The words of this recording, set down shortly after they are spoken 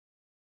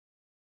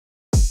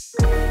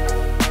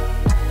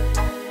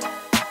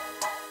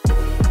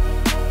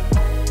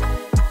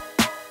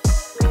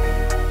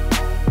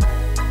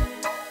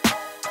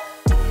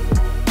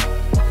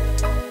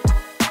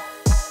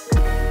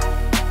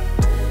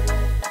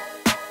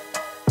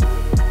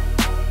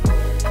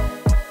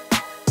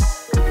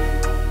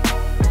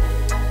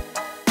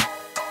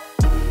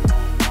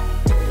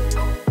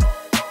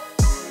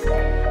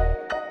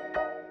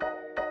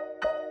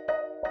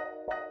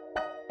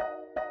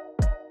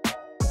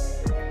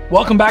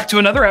Welcome back to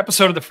another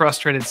episode of the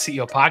Frustrated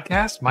CEO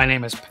Podcast. My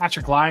name is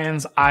Patrick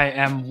Lyons. I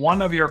am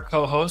one of your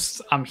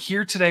co-hosts. I'm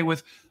here today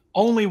with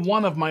only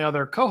one of my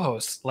other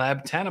co-hosts,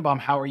 Lab Tannenbaum.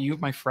 How are you,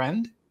 my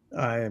friend?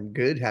 I am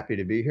good. Happy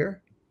to be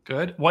here.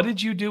 Good. What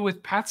did you do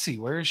with Patsy?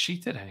 Where is she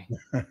today?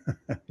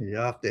 You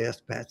have to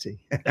ask Patsy.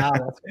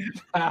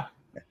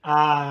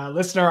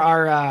 Listener,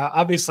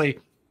 obviously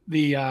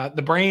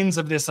the brains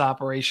of this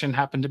operation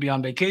happen to be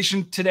on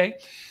vacation today.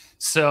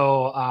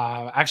 So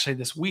actually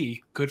this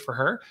week, good for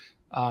her.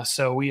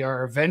 So we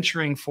are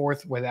venturing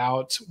forth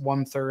without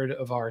 1/3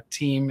 of our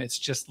team. It's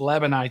just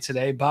Leb and I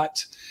today,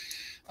 but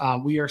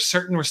we are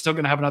certain we're still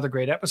going to have another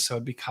great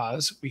episode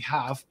because we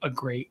have a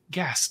great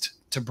guest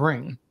to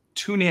bring.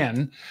 Tune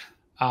in.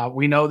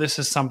 We know this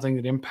is something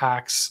that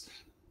impacts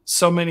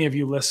so many of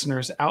you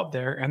listeners out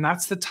there, and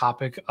that's the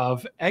topic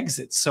of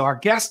exits. So our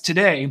guest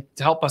today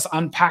to help us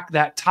unpack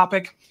that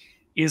topic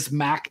is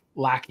Mac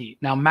Lackey.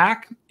 Now,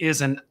 Mac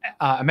is an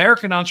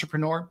American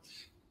entrepreneur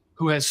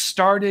who has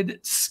started,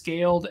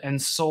 scaled,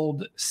 and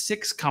sold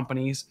 6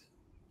 companies,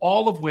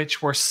 all of which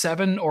were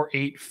 7 or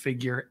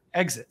 8-figure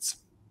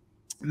exits.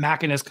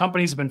 Mac and his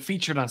companies have been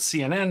featured on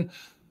CNN,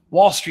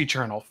 Wall Street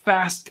Journal,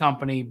 Fast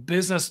Company,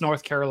 Business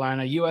North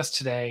Carolina, US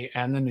Today,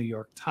 and the New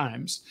York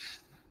Times.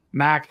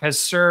 Mac has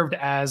served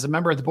as a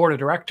member of the board of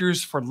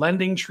directors for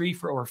LendingTree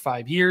for over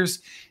 5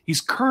 years.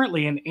 He's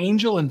currently an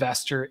angel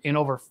investor in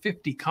over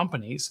 50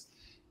 companies.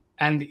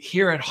 And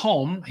here at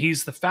home,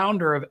 he's the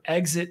founder of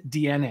Exit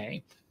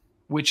DNA,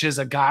 which is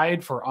a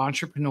guide for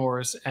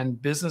entrepreneurs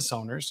and business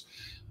owners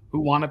who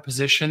want to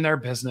position their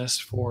business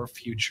for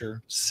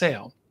future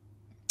sale.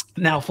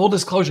 Now, full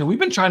disclosure, we've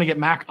been trying to get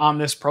Mac on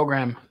this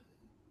program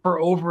for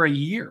over a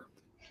year,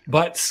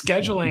 but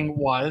scheduling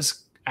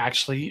was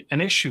actually an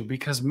issue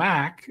because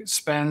Mac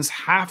spends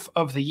half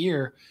of the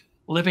year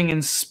living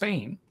in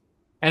Spain.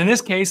 And in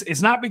this case,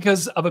 it's not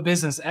because of a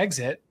business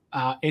exit.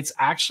 It's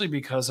actually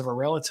because of a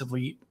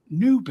relatively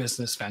new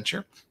business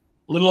venture.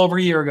 A little over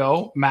a year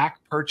ago,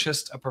 Mac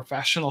purchased a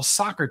professional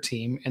soccer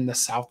team in the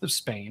south of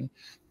Spain,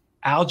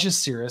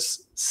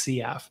 Algeciras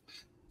CF.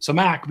 So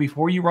Mac,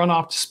 before you run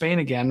off to Spain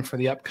again for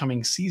the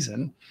upcoming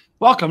season,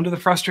 welcome to the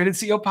Frustrated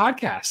CEO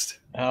Podcast.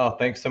 Oh,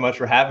 thanks so much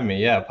for having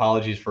me. Yeah,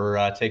 apologies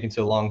for taking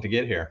so long to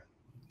get here.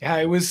 Yeah,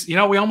 it was,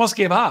 we almost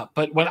gave up.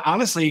 But when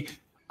honestly,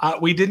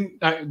 we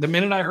didn't, the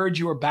minute I heard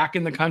you were back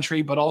in the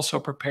country, but also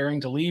preparing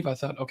to leave, I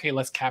thought, okay,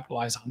 let's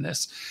capitalize on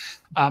this.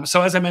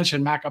 So as I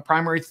mentioned, Mac, a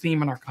primary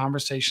theme in our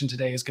conversation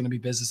today is going to be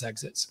business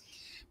exits.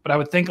 But I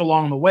would think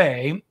along the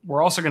way,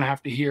 we're also going to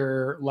have to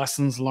hear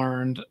lessons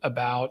learned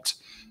about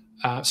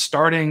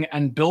starting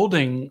and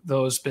building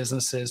those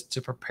businesses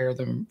to prepare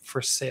them for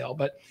sale.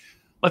 But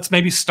let's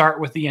maybe start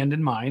with the end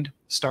in mind,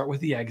 start with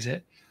the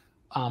exit.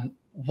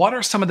 What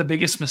are some of the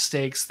biggest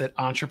mistakes that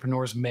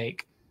entrepreneurs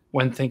make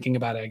when thinking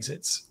about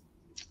exits?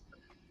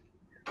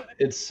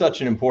 It's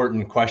such an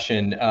important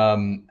question.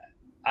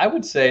 I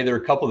would say there are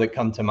a couple that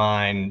come to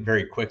mind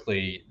very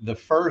quickly. The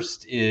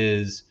first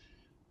is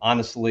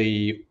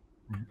honestly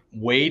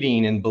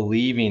waiting and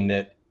believing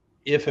that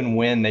if and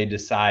when they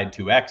decide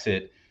to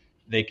exit,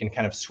 they can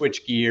kind of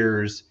switch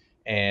gears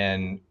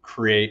and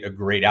create a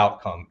great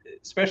outcome,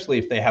 especially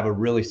if they have a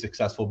really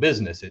successful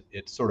business.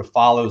 It sort of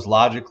follows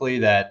logically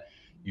that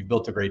you've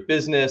built a great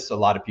business. A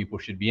lot of people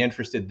should be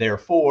interested.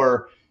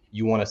 Therefore,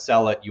 you want to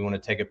sell it, you want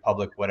to take it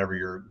public, whatever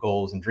your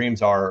goals and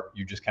dreams are,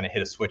 you just kind of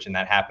hit a switch and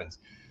that happens.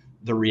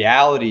 The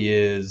reality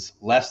is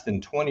less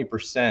than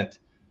 20%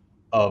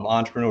 of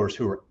entrepreneurs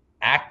who are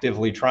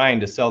actively trying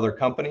to sell their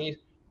company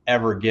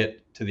ever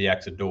get to the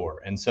exit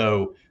door. And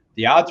so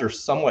the odds are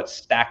somewhat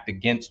stacked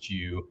against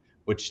you,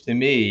 which to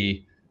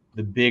me,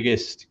 the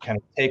biggest kind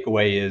of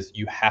takeaway is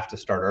you have to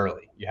start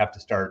early. You have to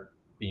start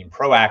being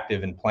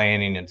proactive and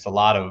planning. And it's a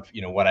lot of,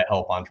 what I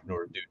help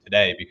entrepreneurs do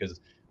today because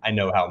I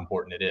know how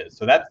important it is.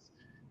 So that's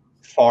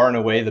far and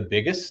away the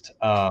biggest.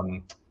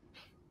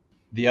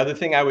 The other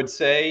thing I would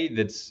say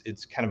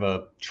it's kind of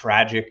a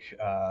tragic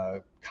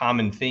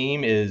common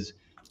theme is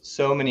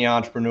so many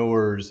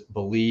entrepreneurs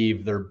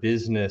believe their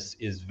business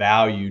is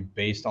valued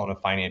based on a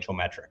financial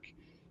metric.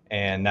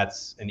 And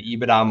that's an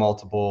EBITDA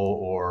multiple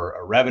or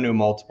a revenue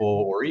multiple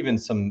or even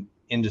some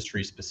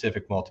industry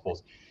specific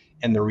multiples.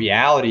 And the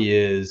reality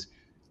is,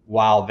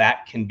 while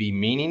that can be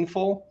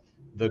meaningful,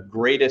 the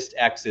greatest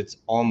exits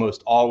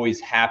almost always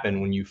happen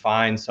when you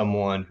find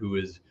someone who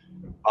is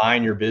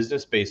buying your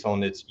business based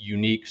on its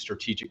unique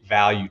strategic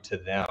value to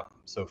them.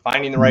 So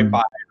finding the right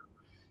buyer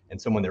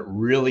and someone that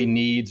really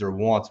needs or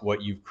wants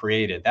what you've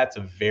created, that's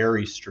a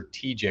very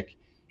strategic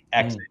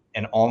exit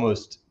and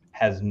almost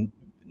has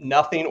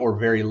nothing or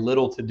very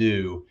little to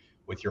do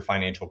with your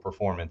financial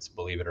performance,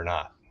 believe it or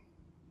not.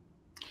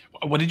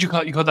 What did you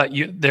call it? You call that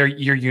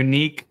your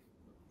unique?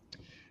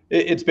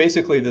 It's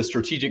basically the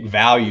strategic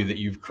value that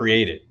you've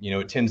created.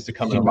 It tends to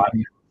come in a lot of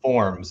different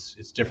forms.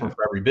 It's different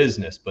for every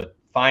business, but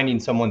finding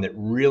someone that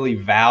really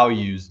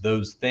values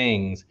those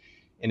things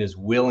and is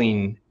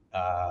willing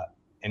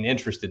and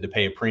interested to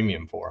pay a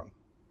premium for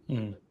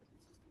them.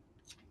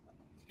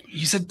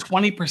 You said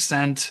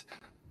 20%.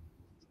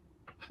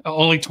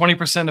 Only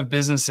 20% of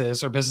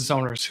businesses or business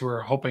owners who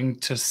are hoping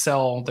to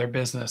sell their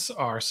business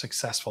are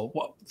successful.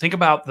 Well, think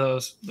about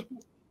those.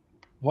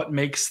 What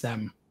makes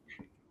them?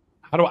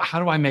 How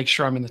do I make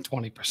sure I'm in the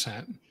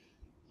 20%?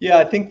 Yeah,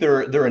 I think there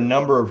are a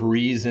number of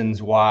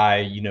reasons why,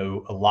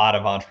 a lot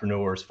of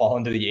entrepreneurs fall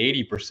into the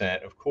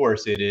 80%. Of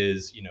course, it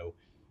is,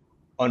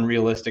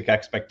 unrealistic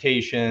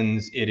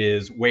expectations. It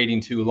is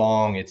waiting too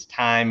long. It's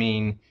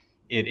timing.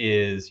 It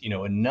is,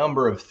 a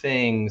number of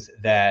things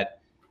that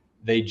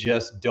they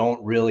just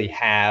don't really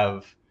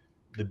have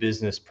the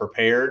business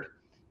prepared.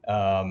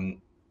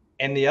 And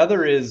the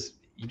other is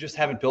you just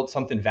haven't built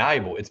something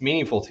valuable. It's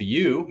meaningful to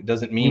you. It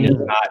doesn't mean it's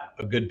not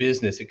a good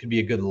business. It could be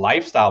a good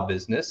lifestyle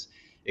business.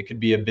 It could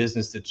be a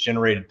business that's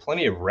generated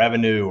plenty of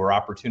revenue or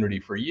opportunity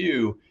for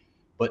you,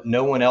 but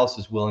no one else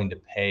is willing to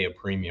pay a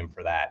premium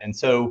for that. And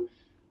so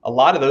a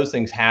lot of those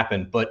things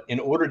happen. But in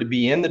order to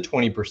be in the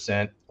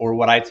 20%, or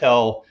what I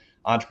tell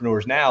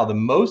entrepreneurs now, the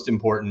most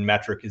important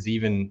metric is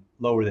even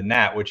lower than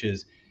that, which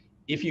is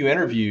if you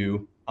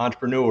interview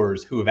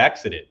entrepreneurs who have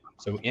exited,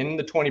 so in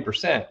the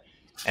 20%,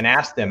 and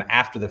ask them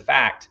after the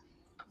fact,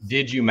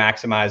 did you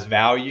maximize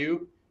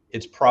value?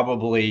 It's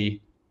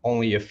probably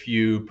only a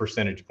few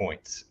percentage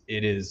points.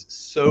 It is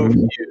so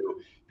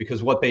few,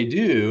 because what they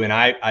do, and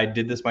I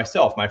did this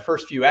myself, my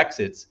first few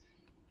exits,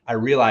 I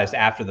realized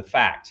after the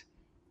fact,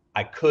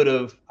 I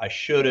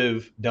should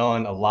have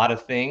done a lot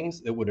of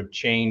things that would have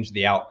changed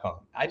the outcome.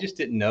 I just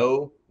didn't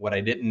know what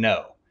I didn't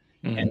know.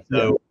 And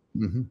so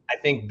I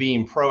think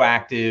being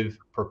proactive,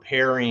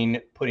 preparing,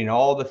 putting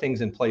all the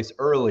things in place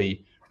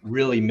early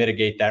really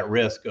mitigate that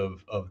risk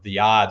of the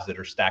odds that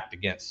are stacked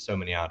against so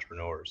many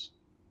entrepreneurs.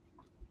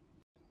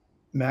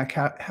 Mac,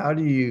 how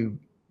do you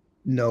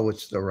know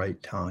it's the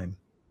right time?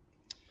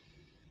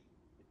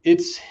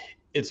 It's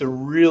a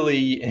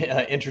really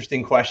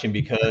interesting question,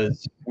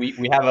 because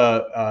we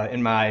have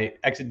in my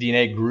Exit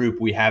DNA group,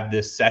 we have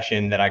this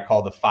session that I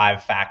call the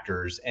 5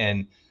 factors.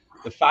 And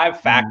the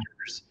 5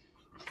 factors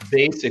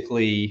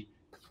basically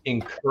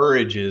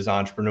encourages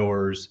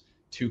entrepreneurs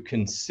to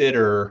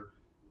consider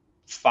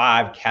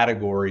 5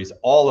 categories,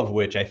 all of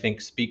which I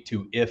think speak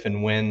to if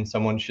and when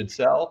someone should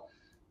sell.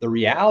 The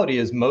reality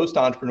is most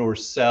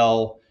entrepreneurs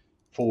sell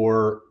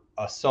for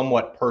a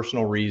somewhat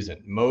personal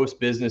reason. Most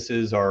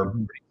businesses are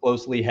pretty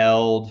closely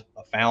held,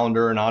 a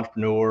founder, an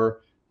entrepreneur,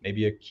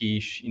 maybe a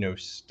key,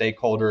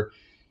 stakeholder,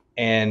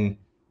 and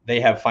they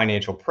have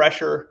financial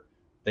pressure.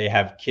 They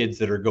have kids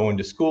that are going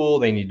to school.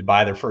 They need to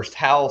buy their first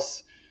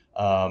house.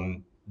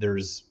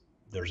 There's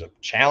a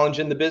challenge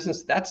in the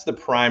business. That's the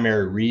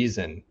primary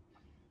reason.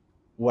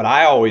 What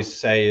I always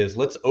say is,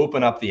 let's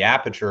open up the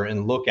aperture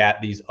and look at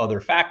these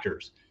other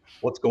factors.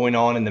 What's going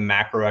on in the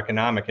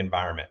macroeconomic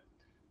environment?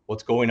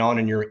 What's going on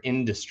in your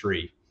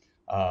industry?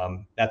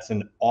 That's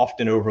an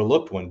often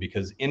overlooked one,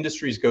 because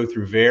industries go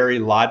through very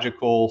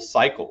logical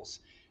cycles.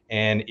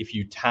 And if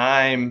you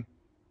time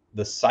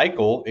the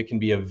cycle, it can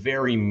be a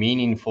very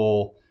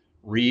meaningful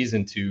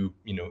reason to,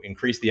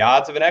 increase the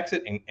odds of an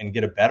exit and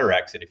get a better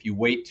exit. If you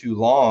wait too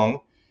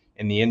long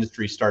and the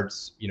industry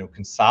starts,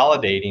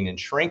 consolidating and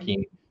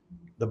shrinking,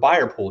 the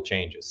buyer pool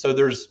changes. So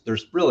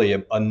there's really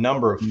a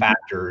number of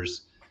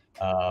factors.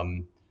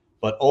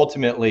 But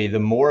ultimately, the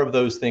more of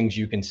those things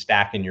you can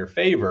stack in your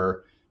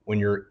favor when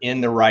you're in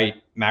the right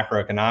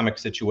macroeconomic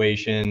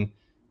situation,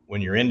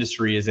 when your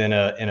industry is in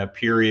a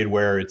period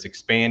where it's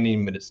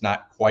expanding, but it's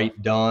not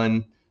quite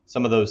done,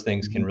 some of those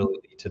things can really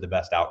lead to the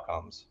best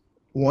outcomes.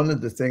 One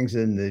of the things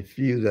in the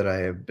few that I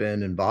have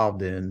been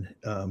involved in,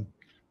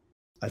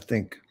 I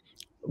think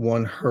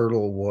one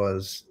hurdle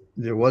was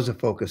there was a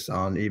focus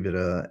on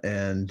EBITDA,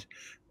 and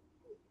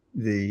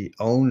the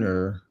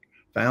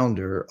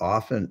founder,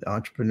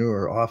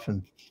 entrepreneur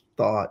often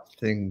thought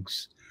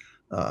things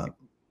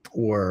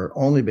were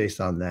only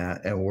based on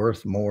that and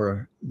worth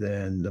more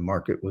than the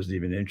market was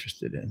even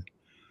interested in.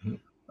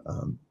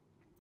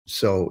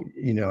 So,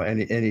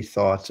 any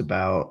thoughts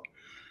about,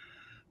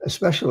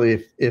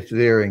 especially if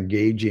they're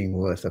engaging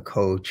with a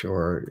coach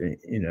or,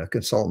 a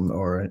consultant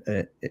or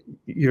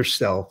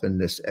yourself in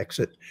this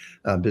exit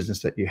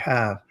business that you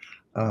have,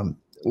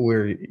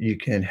 where you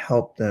can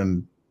help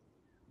them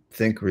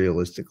think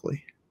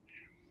realistically?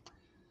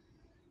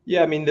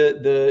 Yeah, I mean,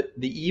 the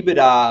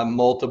EBITDA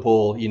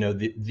multiple,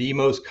 the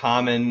most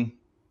common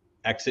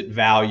exit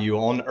value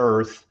on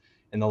earth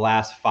in the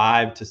last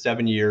 5 to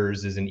 7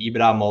 years is an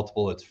EBITDA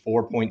multiple. It's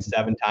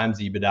 4.7 times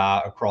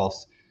EBITDA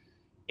across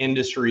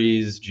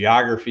industries,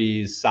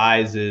 geographies,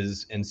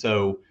 sizes. And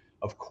so,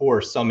 of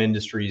course, some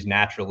industries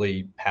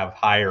naturally have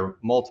higher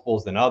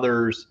multiples than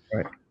others,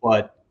 right,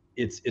 but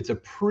it's a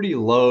pretty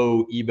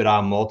low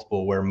EBITDA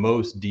multiple where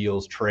most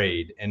deals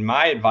trade. And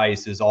my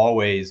advice is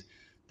always,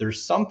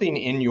 there's something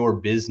in your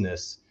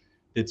business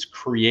that's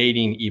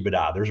creating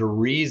EBITDA. There's a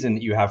reason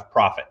that you have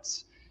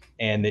profits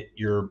and that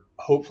you're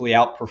hopefully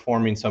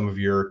outperforming some of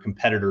your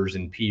competitors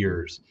and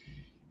peers.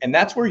 And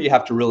that's where you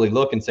have to really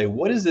look and say,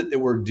 what is it that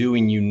we're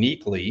doing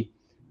uniquely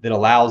that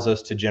allows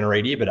us to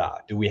generate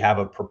EBITDA? Do we have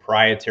a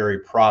proprietary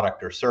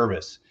product or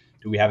service?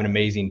 Do we have an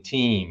amazing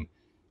team?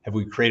 Have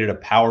we created a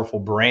powerful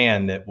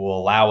brand that will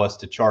allow us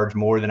to charge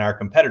more than our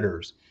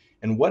competitors?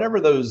 And whatever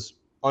those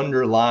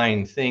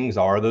underlying things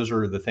are, those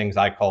are the things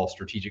I call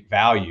strategic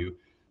value.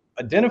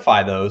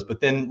 Identify those,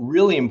 but then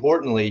really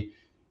importantly,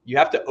 you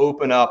have to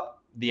open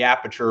up the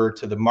aperture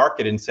to the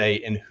market and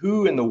say, and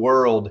who in the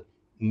world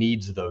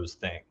needs those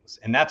things?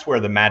 And that's where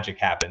the magic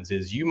happens.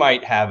 Is you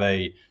might have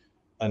an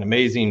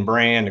amazing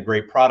brand, a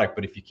great product,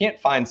 but if you can't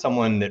find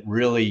someone that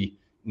really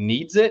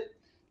needs it,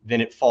 then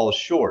it falls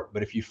short.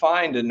 But if you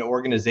find an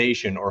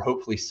organization, or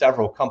hopefully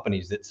several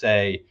companies, that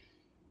say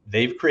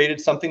they've created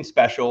something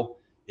special,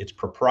 it's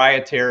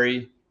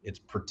proprietary, it's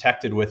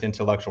protected with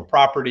intellectual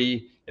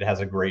property, it has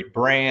a great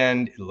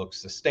brand, it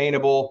looks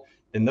sustainable,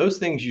 then those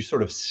things you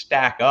sort of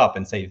stack up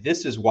and say,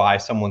 this is why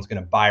someone's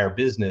going to buy our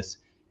business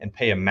and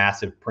pay a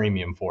massive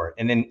premium for it.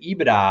 And then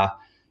EBITDA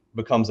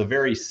becomes a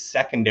very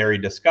secondary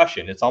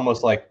discussion. It's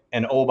almost like,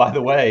 and oh, by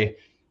the way,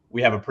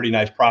 we have a pretty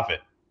nice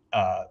profit.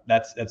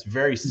 That's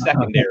very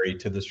secondary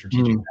to the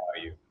strategic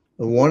value.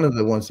 One of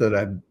the ones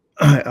that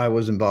I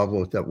was involved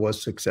with that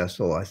was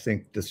successful, I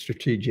think the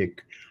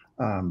strategic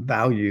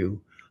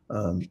value,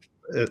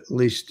 at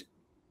least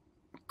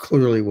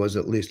clearly was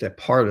at least a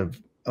part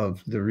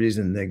of the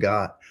reason they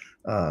got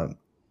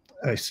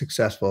a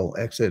successful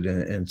exit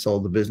and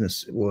sold the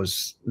business,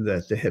 was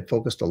that they had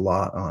focused a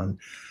lot on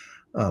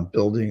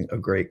building a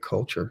great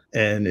culture.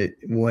 And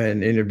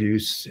when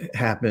interviews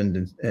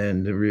happened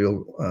and the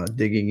real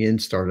digging in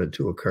started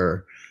to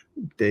occur,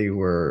 they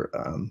were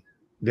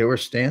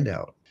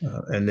standout.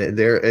 And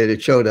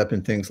it showed up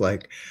in things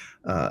like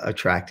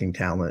attracting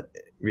talent,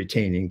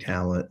 retaining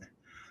talent,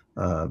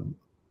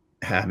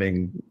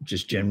 having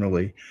just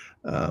generally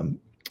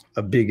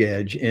a big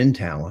edge in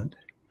talent,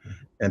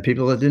 and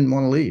people that didn't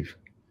want to leave.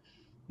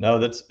 No,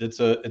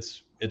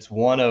 it's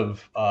one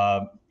of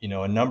a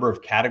number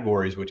of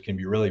categories which can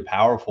be really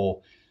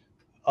powerful.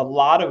 A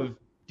lot of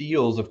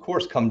deals, of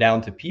course, come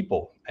down to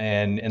people,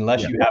 and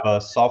unless you have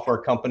a software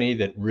company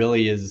that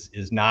really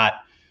is not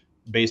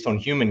based on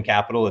human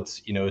capital,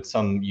 it's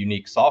some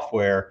unique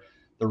software.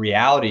 The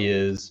reality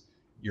is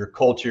your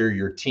culture,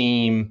 your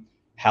team,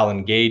 how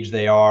engaged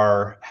they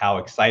are, how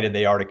excited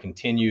they are to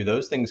continue.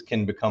 Those things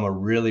can become a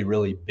really,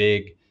 really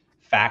big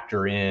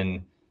factor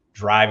in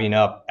driving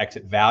up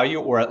exit value,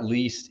 or at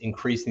least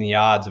increasing the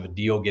odds of a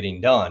deal getting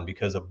done,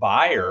 because a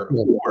buyer,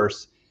 of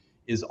course,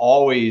 is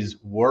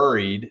always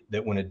worried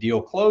that when a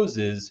deal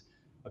closes,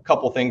 a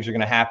couple things are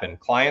going to happen.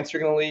 Clients are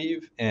going to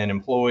leave, and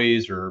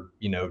employees or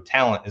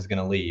talent is going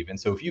to leave. And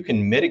so if you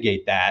can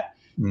mitigate that,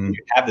 you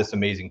have this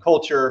amazing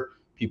culture,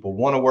 people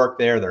want to work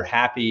there, they're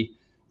happy.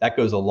 That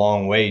goes a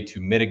long way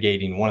to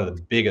mitigating one of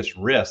the biggest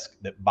risks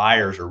that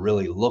buyers are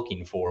really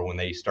looking for when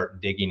they start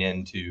digging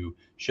into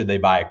should they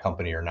buy a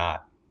company or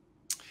not.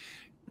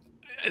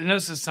 I know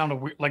this is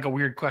like a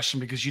weird question,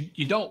 because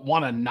you don't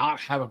want to not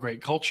have a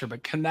great culture,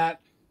 but can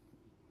that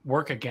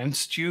work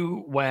against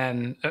you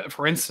when,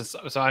 for instance,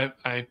 so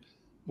I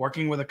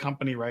working with a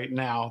company right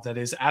now that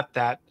is at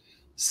that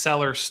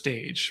seller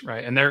stage,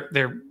 right? And there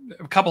are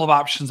a couple of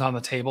options on the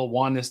table.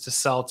 One is to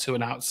sell to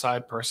an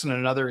outside person, and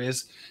another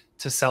is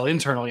to sell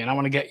internally. And I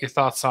want to get your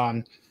thoughts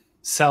on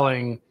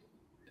selling,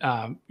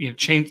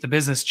 change the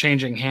business,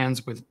 changing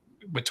hands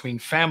between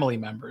family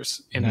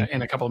members in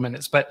a couple of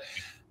minutes. But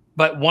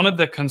one of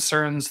the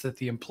concerns that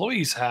the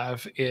employees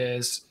have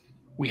is,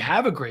 we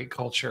have a great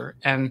culture,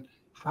 and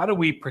how do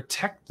we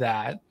protect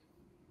that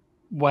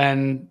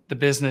when the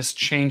business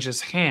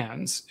changes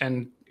hands?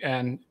 And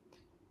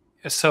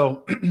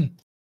so,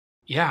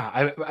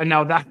 yeah,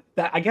 now that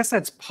I guess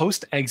that's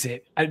post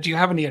exit. Do you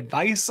have any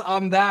advice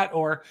on that,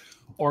 or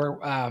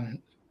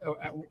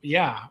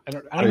yeah, I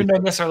don't even know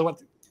necessarily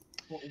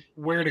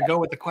where to go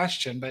with the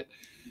question, but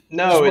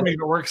no, if it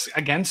works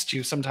against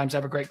you. Sometimes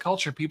have a great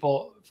culture,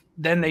 people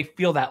then they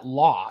feel that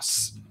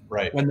loss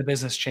when the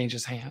business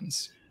changes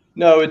hands.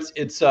 No,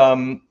 it's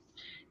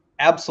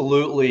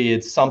absolutely.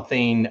 It's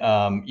something,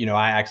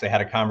 I actually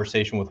had a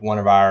conversation with one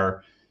of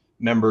our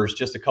members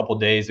just a couple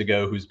of days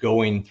ago who's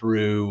going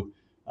through,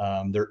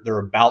 they're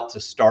about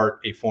to start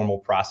a formal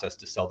process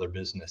to sell their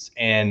business.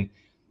 And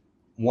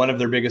one of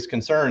their biggest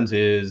concerns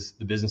is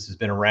the business has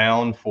been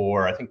around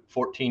for, I think,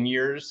 14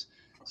 years.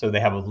 So they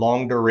have a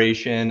long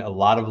duration, a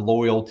lot of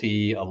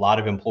loyalty, a lot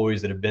of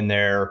employees that have been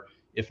there,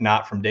 if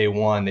not from day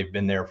one, they've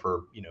been there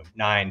for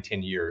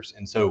 9-10 years.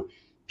 And so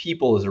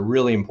people is a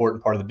really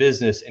important part of the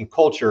business, and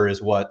culture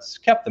is what's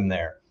kept them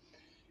there.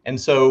 And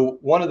so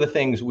one of the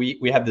things we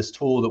have this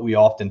tool that we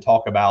often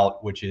talk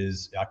about, which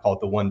is, I call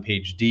it the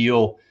one-page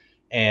deal.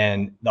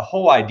 And the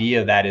whole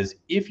idea of that is,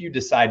 if you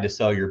decide to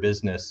sell your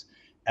business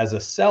as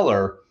a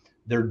seller,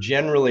 there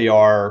generally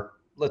are,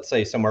 let's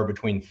say, somewhere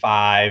between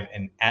 5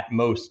 and at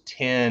most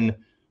 10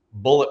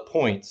 bullet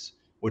points,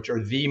 which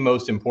are the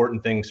most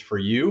important things for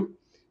you.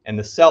 And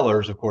the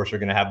sellers, of course, are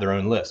going to have their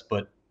own list.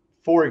 But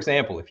for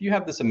example, if you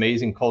have this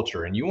amazing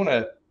culture and you want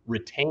to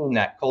retain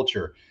that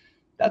culture,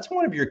 that's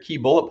one of your key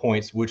bullet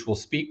points, which will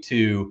speak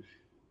to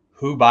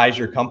who buys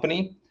your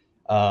company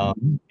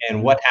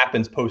and what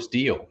happens post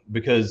deal.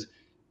 Because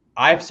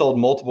I've sold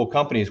multiple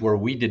companies where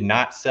we did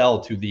not sell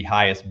to the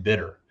highest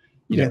bidder.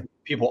 You know,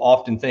 people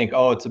often think,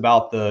 oh, it's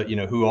about the,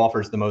 who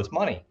offers the most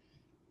money.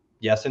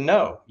 Yes and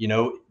no.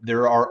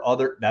 There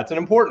are that's an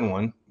important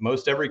one.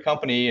 Most every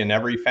company and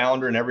every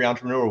founder and every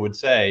entrepreneur would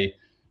say,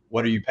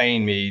 what are you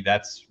paying me?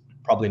 That's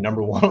probably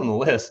number one on the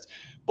list.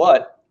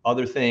 But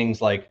other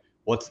things like,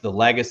 what's the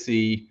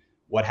legacy?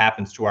 What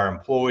happens to our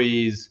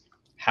employees?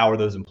 How are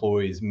those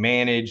employees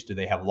managed? Do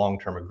they have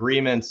long-term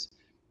agreements?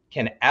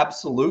 Can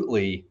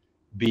absolutely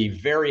be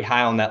very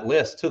high on that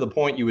list, to the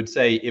point you would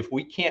say, if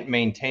we can't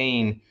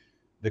maintain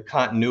the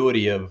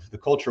continuity of the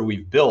culture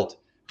we've built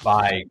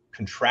by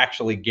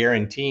contractually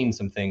guaranteeing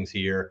some things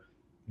here,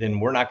 then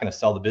we're not going to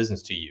sell the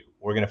business to you.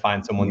 We're going to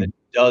find someone that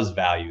does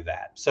value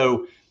that.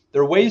 So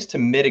there are ways to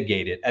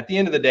mitigate it. At the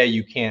end of the day,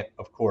 you can't,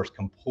 of course,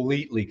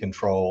 completely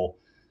control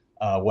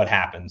what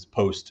happens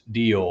post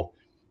deal,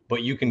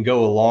 but you can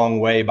go a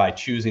long way by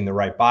choosing the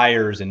right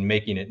buyers and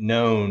making it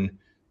known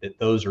that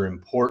those are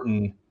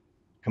important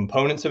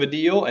components of a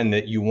deal and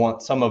that you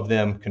want some of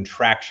them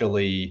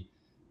contractually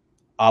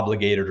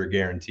obligated or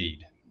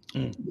guaranteed.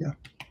 Yeah,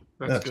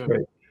 That's good.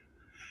 Great.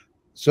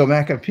 So,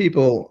 Mac, have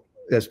people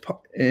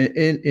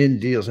in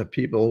deals, have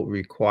people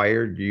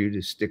required you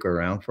to stick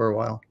around for a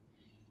while?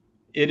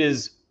 It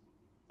is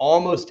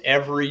almost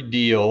every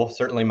deal,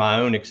 certainly my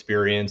own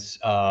experience,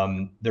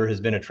 there has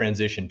been a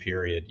transition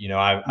period.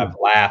 I've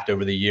laughed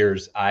over the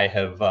years. I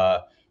have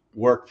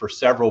worked for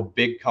several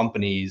big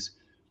companies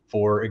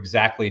for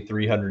exactly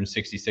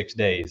 366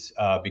 days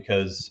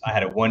because I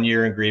had a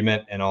 1-year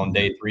agreement, and on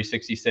day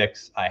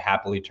 366, I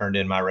happily turned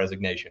in my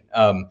resignation.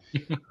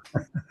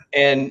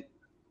 And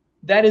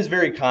that is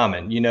very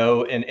common,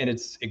 and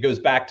it goes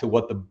back to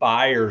what the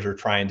buyers are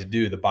trying to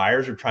do. The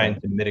buyers are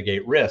trying to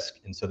mitigate risk.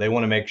 And so they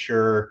want to make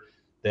sure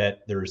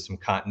that there's some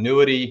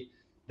continuity.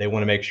 They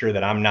want to make sure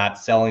that I'm not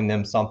selling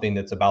them something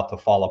that's about to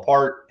fall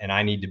apart, and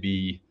I need to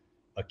be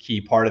a key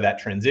part of that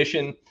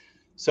transition.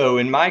 So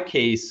in my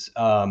case,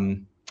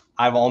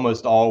 I've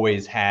almost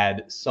always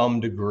had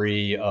some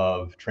degree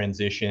of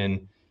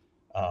transition,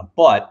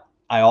 but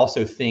I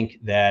also think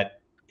that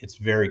it's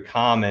very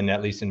common,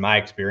 at least in my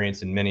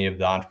experience and many of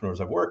the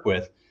entrepreneurs I've worked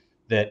with,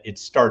 that it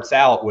starts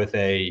out with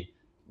a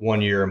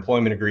 1-year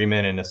employment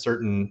agreement and a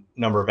certain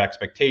number of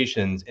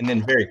expectations. And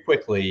then very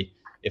quickly,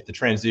 if the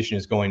transition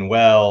is going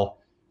well,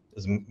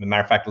 as a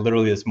matter of fact,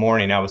 literally this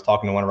morning, I was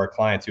talking to one of our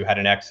clients who had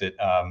an exit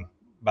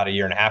about 1.5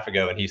 years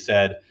ago. And he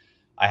said,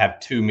 I have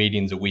 2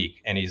 meetings a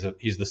week, and he's the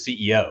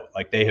CEO.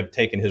 Like, they have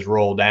taken his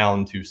role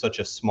down to such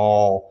a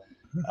small,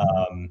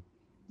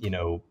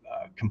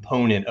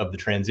 component of the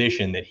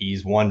transition that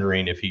he's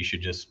wondering if he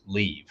should just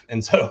leave.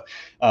 And so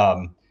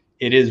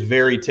it is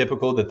very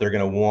typical that they're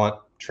going to want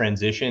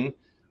transition.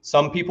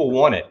 Some people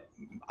want it.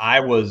 I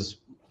was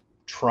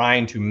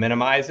trying to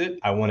minimize it.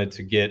 I wanted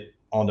to get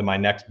onto my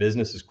next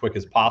business as quick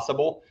as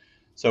possible.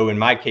 So in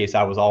my case,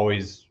 I was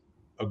always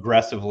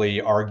aggressively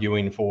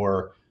arguing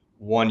for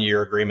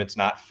 1-year agreements,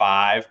 not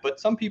 5. But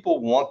some people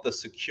want the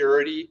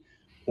security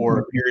for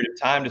a period of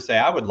time to say,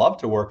 I would love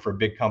to work for a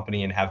big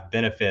company and have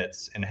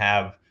benefits and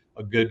have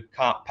a good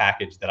comp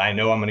package that I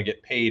know I'm going to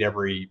get paid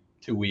every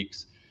 2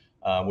 weeks,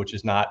 which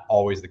is not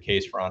always the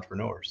case for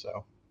entrepreneurs.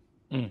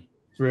 So,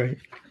 Right.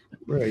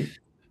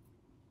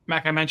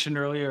 Mac, I mentioned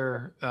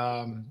earlier,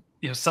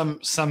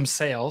 some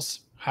sales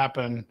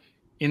happen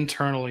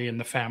internally in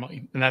the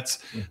family, and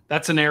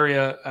that's an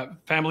area.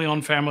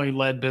 Family-owned,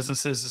 family-led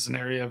businesses is an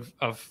area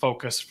of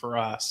focus for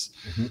us.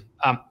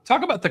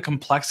 Talk about the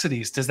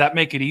complexities. Does that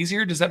make it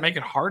easier? Does that make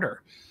it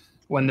harder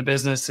when the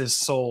business is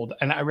sold?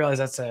 And I realize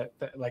that's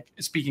like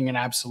speaking in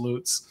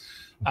absolutes,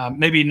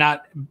 maybe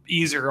not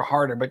easier or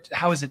harder, but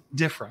how is it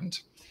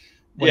different?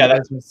 Yeah,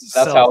 that's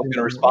how I was going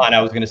to respond.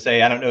 I was going to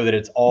say, I don't know that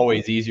it's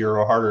always easier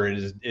or harder.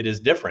 It is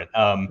different.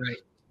 Right.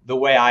 The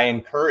way I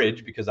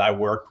encourage, because I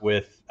work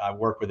with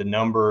a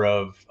number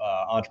of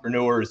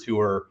entrepreneurs who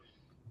are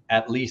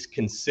at least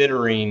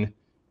considering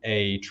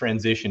a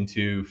transition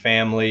to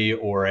family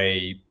or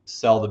a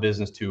sell the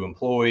business to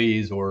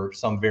employees or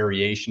some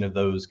variation of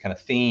those kind of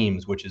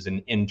themes, which is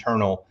an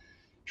internal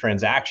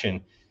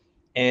transaction.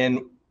 And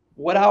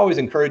what I always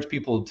encourage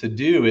people to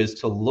do is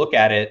to look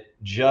at it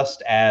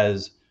just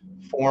as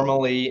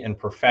formally and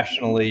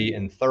professionally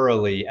and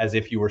thoroughly as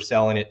if you were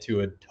selling it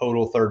to a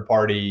total third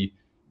party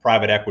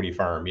private equity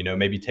firm.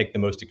 Maybe take the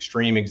most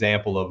extreme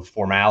example of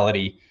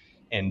formality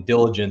and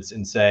diligence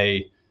and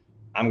say,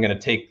 I'm going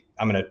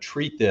to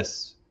treat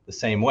this the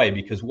same way,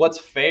 because what's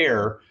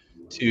fair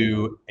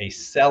to a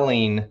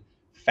selling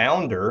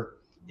founder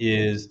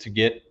is to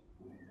get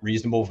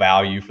reasonable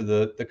value for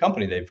the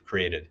company they've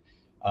created.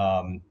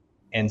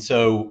 And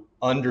so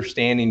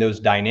understanding those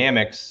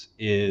dynamics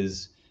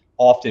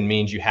often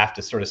means you have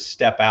to sort of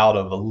step out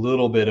of a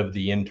little bit of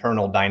the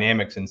internal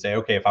dynamics and say,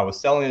 okay, if I was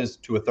selling this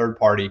to a third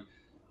party,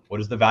 what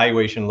does the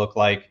valuation look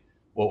like?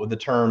 What would the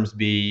terms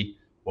be?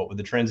 What would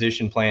the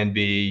transition plan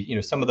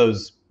be? Some of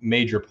those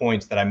major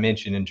points that I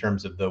mentioned in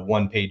terms of the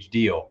 1-page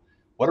deal.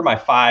 What are my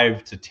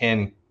 5 to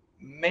 10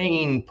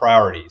 main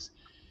priorities?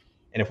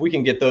 And if we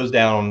can get those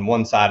down on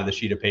one side of the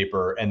sheet of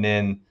paper and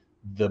then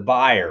the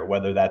buyer,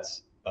 whether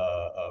that's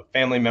a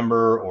family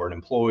member or an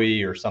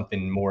employee or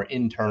something more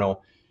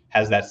internal,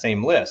 has that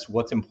same list.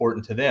 What's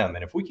important to them?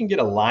 And if we can get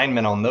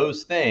alignment on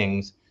those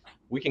things,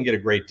 we can get a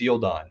great deal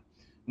done.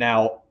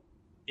 Now,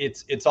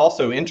 it's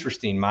also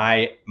interesting.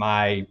 My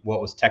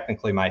what was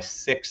technically my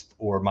sixth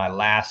or my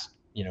last,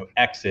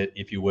 exit,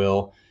 if you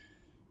will,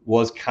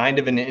 was kind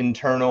of an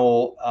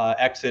internal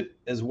exit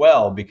as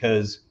well,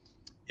 because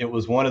it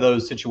was one of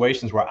those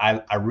situations where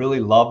I really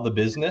love the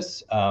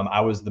business. I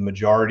was the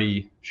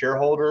majority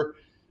shareholder.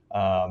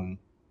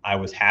 I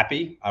was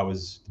happy.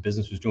 The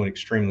business was doing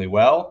extremely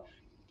well,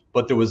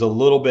 but there was a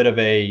little bit of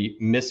a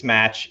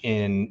mismatch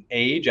in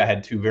age. I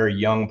had two very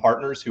young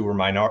partners who were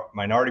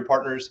minority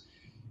partners.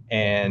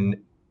 And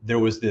there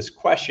was this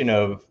question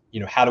of,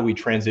 how do we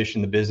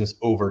transition the business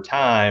over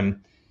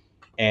time?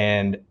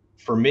 And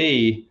for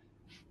me,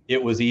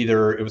 it was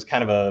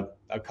kind of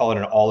I call it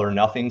an all or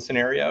nothing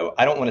scenario.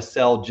 I don't want to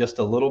sell just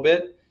a little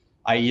bit.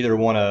 I either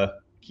want to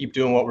keep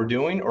doing what we're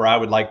doing, or I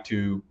would like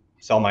to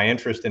sell my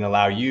interest and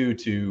allow you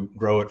to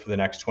grow it for the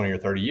next 20 or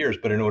 30 years.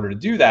 But in order to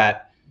do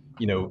that,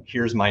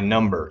 here's my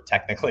number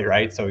technically,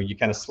 right? So you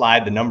kind of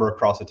slide the number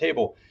across the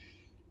table.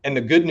 And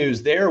the good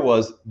news there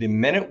was the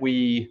minute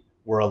we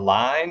were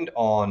aligned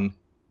on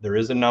there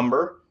is a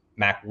number,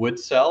 Mac would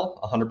sell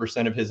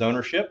 100% of his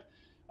ownership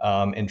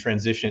and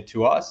transition it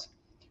to us.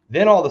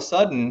 Then all of a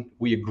sudden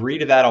we agree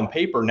to that on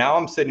paper. Now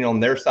I'm sitting on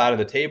their side of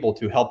the table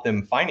to help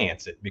them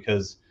finance it,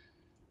 because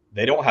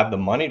they don't have the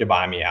money to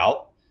buy me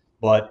out,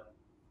 but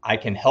I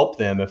can help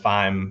them if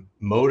I'm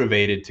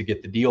motivated to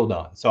get the deal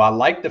done. So I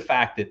like the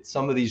fact that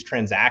some of these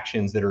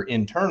transactions that are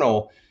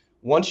internal,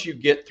 once you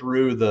get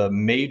through the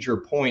major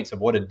points of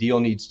what a deal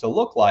needs to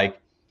look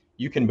like,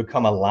 you can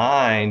become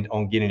aligned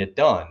on getting it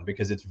done,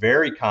 because it's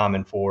very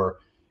common for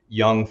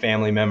young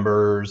family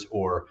members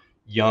or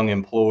young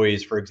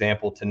employees, for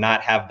example, to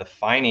not have the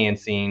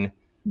financing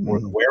or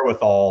the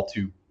wherewithal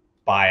to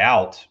buy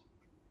out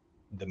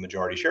the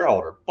majority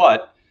shareholder.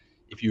 But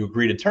if you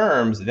agree to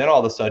terms, then all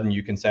of a sudden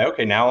you can say,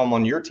 okay, now I'm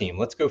on your team.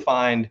 Let's go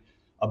find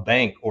a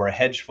bank or a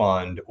hedge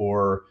fund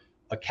or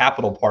a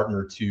capital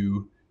partner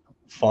to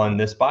fund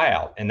this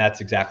buyout. And that's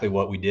exactly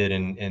what we did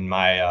in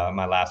my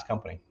my last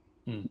company.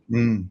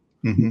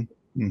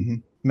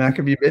 Mac,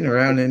 have you been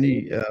around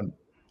any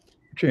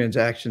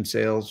transaction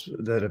sales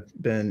that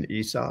have been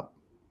ESOP?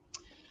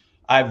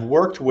 I've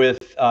worked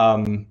with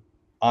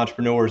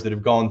entrepreneurs that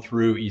have gone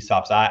through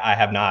ESOPs. I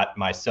have not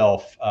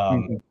myself.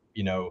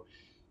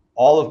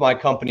 All of my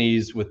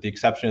companies, with the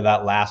exception of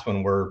that last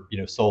one, were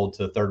sold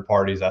to third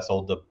parties. I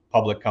sold to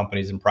public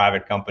companies and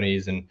private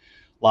companies, and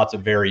lots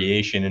of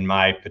variation in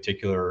my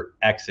particular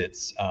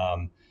exits.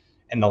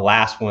 And the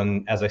last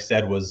one, as I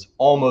said, was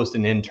almost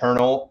an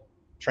internal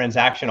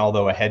transaction,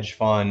 although a hedge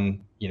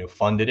fund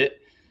funded it.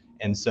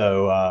 And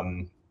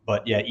so,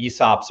 but yeah,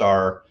 ESOPs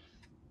are,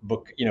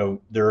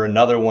 they're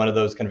another one of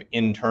those kind of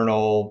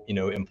internal,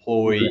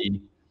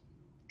 employee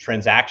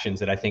transactions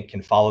that I think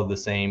can follow the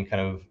same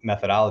kind of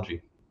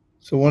methodology.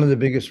 So one of the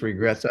biggest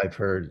regrets I've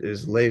heard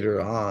is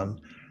later on,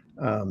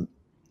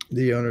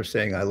 the owner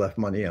saying, "I left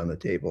money on the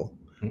table."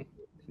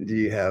 Mm-hmm. Do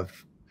you have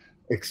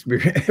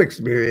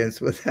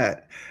experience with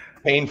that?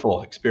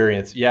 Painful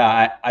experience.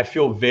 Yeah, I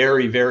feel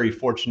very, very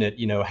fortunate,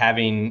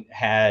 having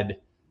had,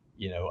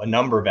 a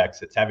number of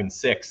exits, having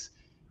 6.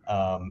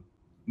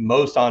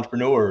 Most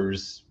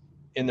entrepreneurs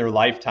in their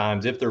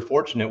lifetimes, if they're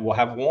fortunate, will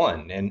have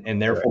one,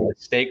 and therefore the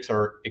stakes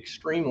are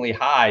extremely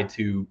high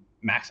to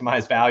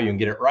maximize value and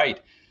get it right.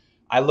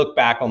 I look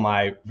back on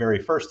my very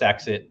first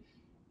exit,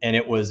 and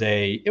it was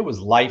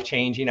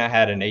life-changing. I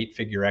had an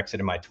 8-figure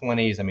exit in my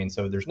 20s. I mean,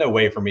 so there's no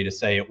way for me to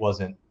say it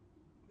wasn't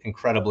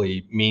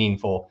incredibly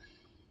meaningful,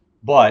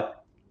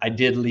 but I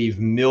did leave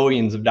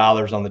millions of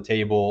dollars on the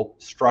table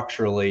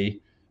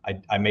structurally.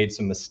 I made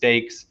some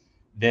mistakes.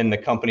 Then the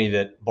company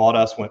that bought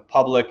us went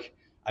public.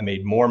 I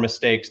made more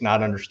mistakes,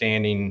 not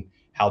understanding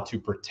how to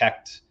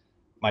protect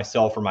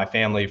myself or my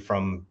family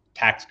from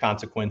tax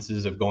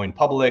consequences of going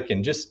public,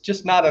 and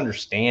just not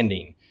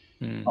understanding.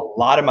 A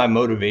lot of my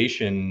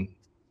motivation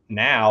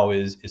now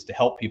is to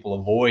help people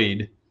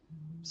avoid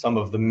some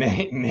of the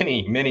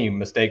many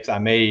mistakes I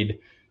made.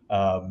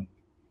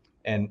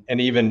 And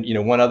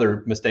even, one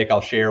other mistake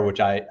I'll share, which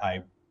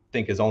I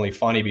think is only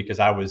funny because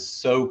I was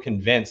so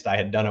convinced I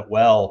had done it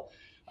well.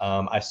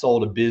 I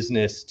sold a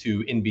business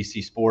to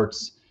NBC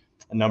Sports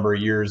a number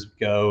of years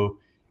ago,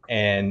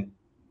 and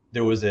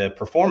there was a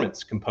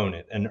performance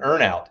component, an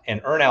earnout,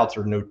 and earnouts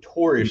are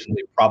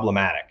notoriously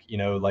problematic.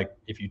 Like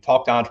if you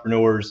talk to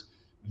entrepreneurs,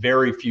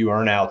 very few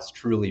earnouts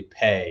truly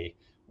pay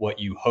what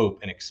you hope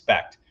and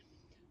expect.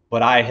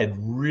 But I had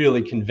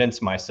really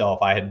convinced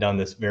myself I had done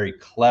this very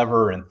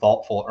clever and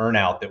thoughtful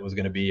earnout that was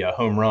going to be a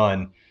home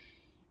run.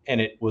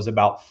 And it was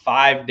about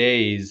 5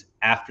 days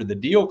after the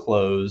deal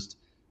closed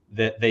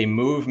that they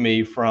moved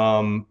me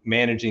from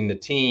managing the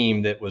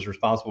team that was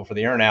responsible for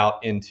the earnout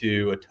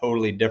into a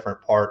totally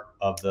different part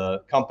of the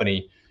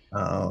company.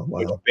 Oh,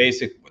 wow.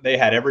 Which they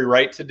had every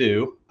right to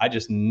do. I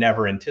just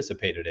never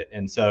anticipated it.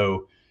 And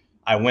so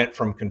I went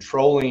from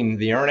controlling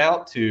the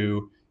earnout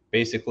to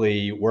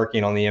basically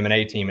working on the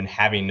M&A team and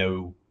having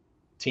no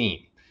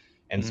team.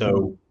 And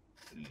so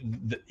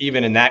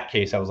even in that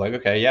case, I was like,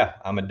 okay, yeah,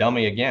 I'm a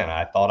dummy again.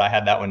 I thought I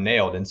had that one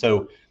nailed. And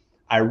so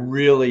I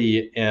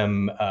really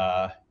am,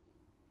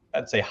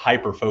 I'd say,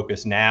 hyper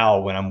focused now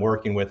when I'm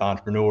working with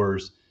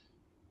entrepreneurs,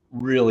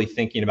 really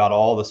thinking about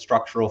all the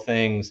structural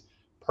things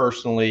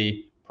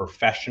personally,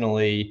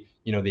 professionally.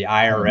 You know, the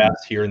IRS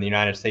here in the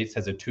United States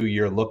has a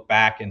 2-year look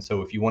back. And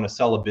so if you want to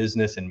sell a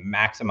business and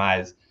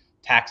maximize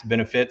tax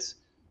benefits,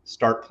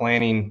 start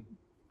planning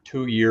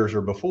 2 years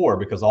or before,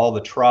 because all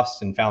the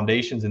trusts and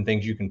foundations and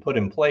things you can put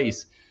in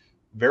place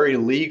very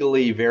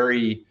legally,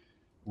 very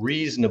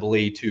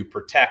reasonably to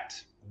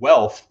protect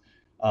wealth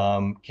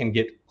can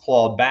get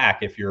clawed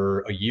back if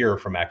you're a year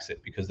from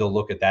exit, because they'll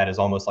look at that as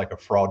almost like a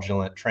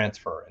fraudulent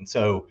transfer. And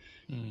so,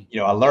 you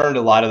know, I learned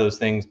a lot of those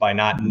things by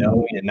not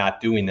knowing and not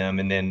doing them,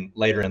 and then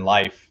later in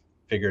life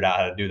figured out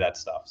how to do that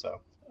stuff.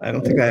 So I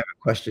don't think I have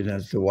a question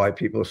as to why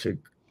people should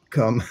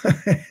come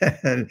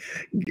and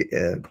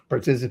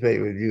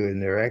participate with you in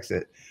their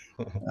exit.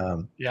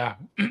 Yeah.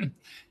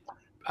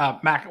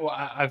 Mac, well,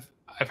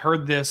 I've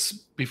heard this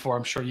before.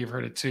 I'm sure you've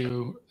heard it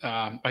too.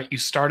 Right? You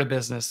start a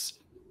business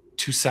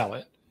to sell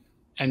it.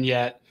 And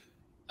yet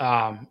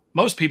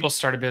most people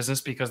start a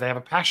business because they have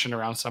a passion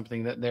around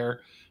something that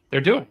they're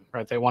doing,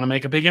 right? They want to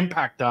make a big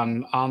impact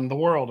on the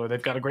world, or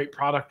they've got a great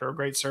product or a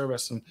great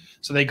service. And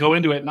so they go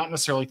into it not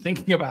necessarily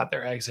thinking about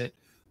their exit.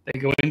 They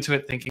go into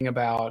it thinking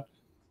about,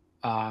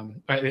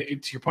 to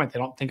your point, they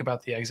don't think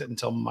about the exit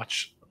until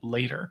much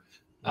later.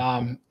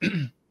 How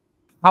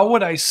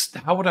would I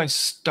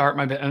start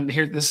my business? And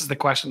here, this is the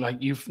question. Like,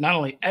 you've not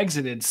only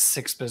exited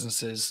 6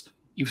 businesses,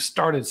 you've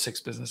started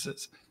 6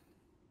 businesses.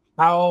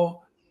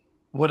 How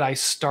would I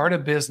start a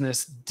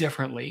business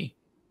differently,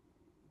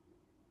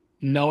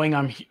 knowing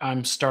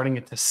I'm starting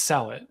it to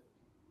sell it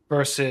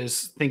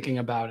versus thinking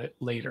about it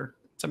later?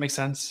 Does that make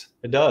sense?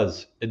 It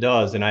does. It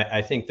does. And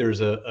I think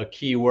there's a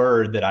key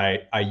word that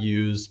I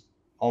use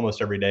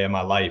almost every day of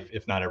my life,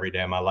 if not every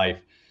day of my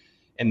life.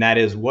 And that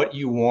is what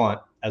you want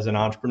as an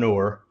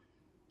entrepreneur.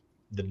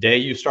 The day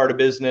you start a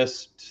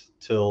business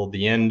till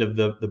the end of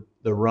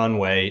the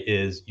runway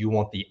is you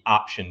want the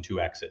option to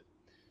exit.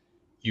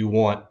 You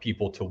want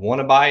people to want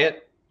to buy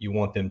it. You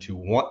want them to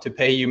want to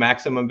pay you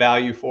maximum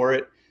value for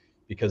it,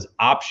 because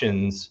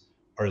options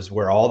is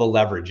where all the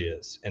leverage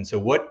is. And so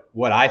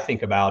what I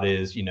think about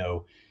is, you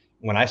know,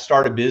 when I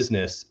start a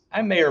business,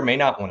 I may or may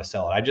not want to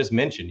sell it. I just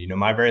mentioned, you know,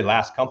 my very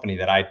last company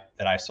that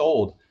I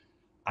sold,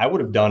 I would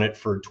have done it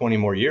for 20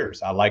 more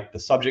years. I like the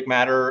subject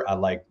matter. I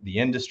like the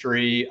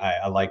industry.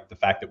 I like the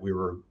fact that we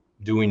were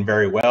doing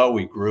very well.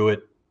 We grew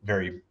it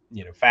very,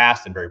 you know,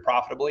 fast and very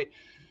profitably.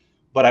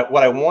 But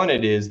what I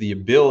wanted is the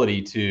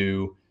ability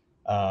to,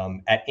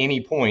 at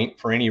any point,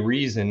 for any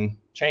reason,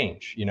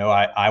 change. You know,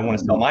 I want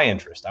to sell my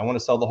interest. I want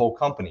to sell the whole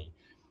company.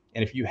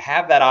 And if you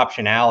have that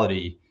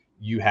optionality,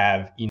 you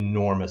have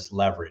enormous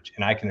leverage.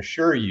 And I can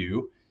assure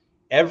you,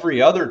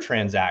 every other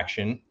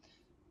transaction,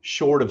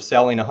 short of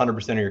selling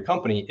 100% of your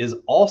company, is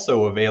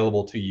also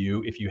available to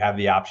you if you have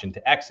the option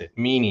to exit,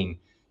 meaning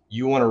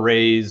you want to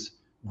raise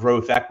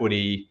growth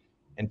equity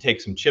and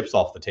take some chips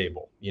off the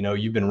table. You know,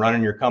 you've been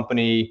running your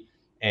company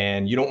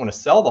and you don't want to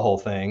sell the whole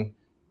thing,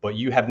 but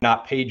you have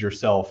not paid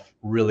yourself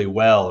really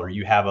well, or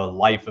you have a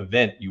life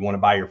event, you want to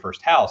buy your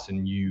first house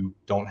and you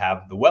don't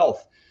have the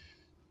wealth.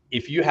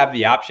 If you have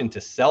the option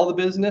to sell the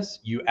business,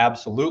 you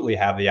absolutely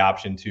have the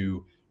option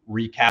to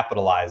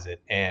recapitalize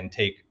it and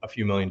take a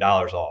few $1 million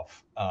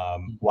off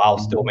while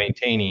still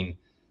maintaining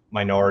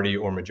minority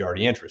or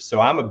majority interest. So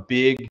I'm a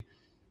big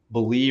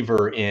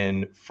believer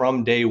in,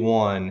 from day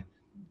one,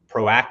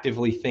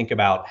 proactively think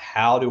about,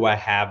 how do I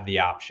have the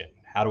option?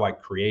 How do I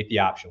create the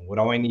option? What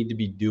do I need to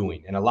be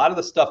doing? And a lot of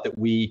the stuff that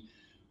we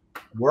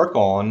work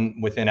on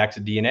within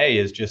Exit DNA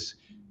is just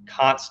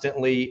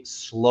constantly,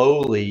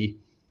 slowly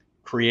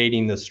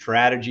creating the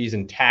strategies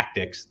and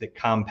tactics that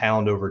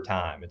compound over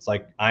time. It's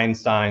like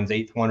Einstein's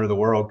 8th wonder of the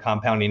world,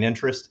 compounding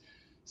interest.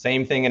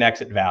 Same thing in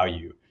exit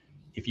value.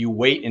 If you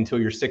wait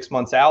until you're 6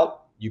 months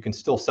out, you can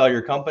still sell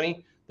your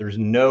company. There's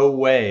no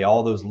way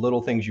all those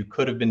little things you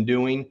could have been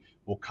doing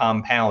will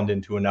compound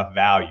into enough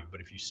value.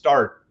 But if you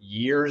start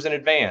years in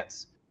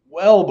advance,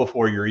 well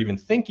before you're even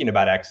thinking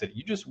about exit,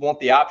 you just want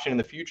the option in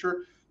the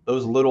future,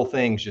 those little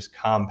things just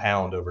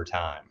compound over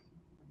time.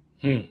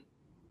 And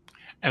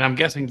I'm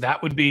guessing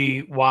that would be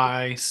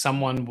why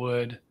someone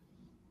would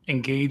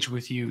engage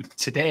with you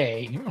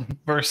today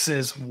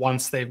versus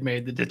once they've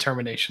made the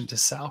determination to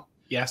sell.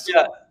 Yes.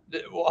 Yeah,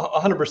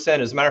 100%.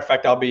 As a matter of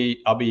fact, I'll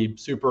be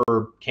super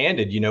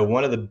candid. You know,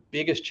 one of the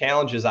biggest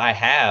challenges I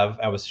have,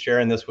 I was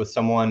sharing this with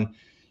someone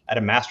at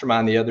a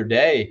mastermind the other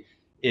day,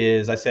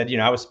 is I said, you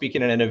know, I was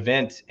speaking at an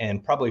event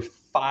and probably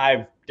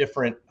 5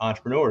 different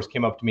entrepreneurs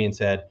came up to me and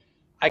said,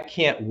 I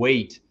can't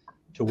wait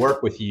to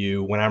work with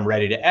you when I'm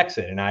ready to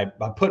exit. And I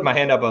put my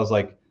hand up. I was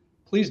like,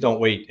 please don't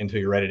wait until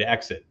you're ready to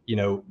exit, you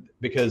know,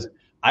 because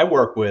I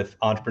work with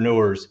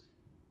entrepreneurs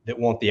that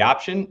want the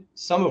option,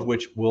 some of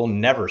which will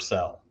never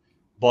sell.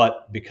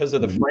 But because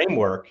of the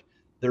framework,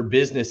 their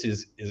business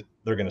is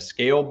they're going to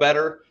scale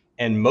better.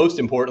 And most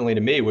importantly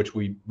to me, which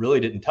we really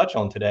didn't touch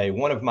on today,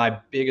 one of my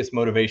biggest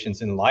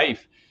motivations in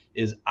life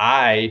is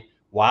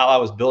while I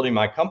was building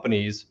my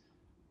companies,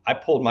 I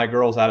pulled my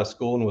girls out of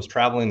school and was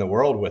traveling the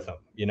world with them.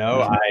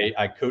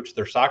 I coached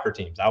their soccer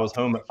teams. I was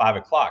home at 5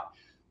 o'clock.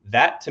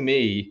 That to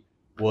me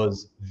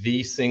was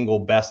the single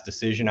best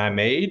decision I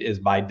made, is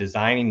by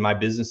designing my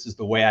businesses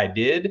the way I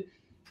did.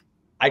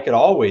 I could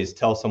always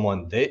tell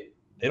someone they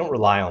don't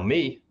rely on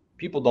me.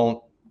 People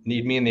don't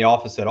need me in the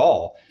office at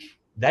all.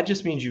 That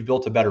just means you've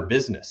built a better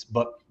business.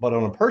 But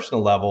on a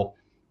personal level,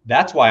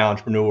 that's why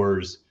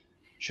entrepreneurs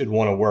should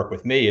want to work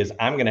with me, is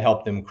I'm going to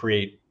help them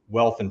create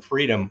wealth and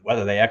freedom,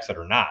 whether they exit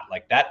or not.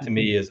 Like, that to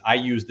me is, I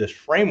use this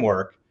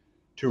framework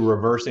to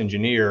reverse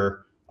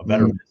engineer a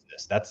better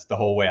business. That's the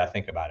whole way I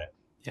think about it.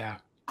 Yeah.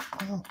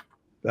 Oh,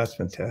 that's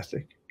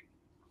fantastic.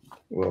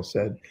 Well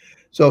said.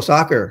 So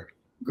soccer,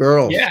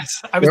 girls.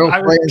 Yes. Girls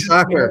playing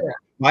soccer,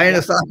 buying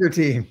a soccer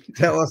team.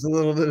 Tell us a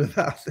little bit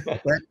about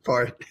that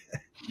part.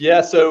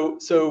 Yeah. So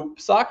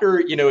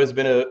soccer, has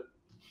been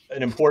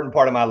an important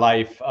part of my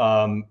life.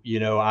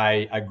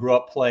 I grew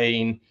up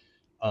playing.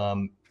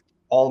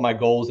 All of my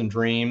goals and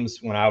dreams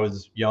when I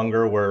was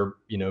younger were,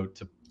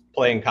 to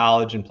play in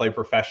college and play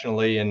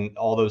professionally and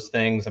all those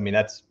things. I mean,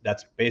 that's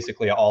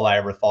basically all I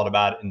ever thought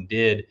about and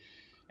did.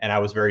 And I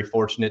was very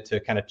fortunate to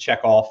kind of check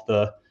off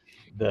the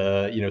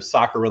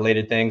soccer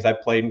related things. I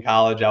played in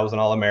college. I was an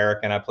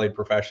All-American. I played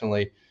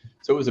professionally.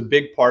 So it was a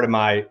big part of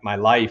my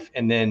life.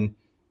 And then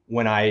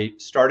when I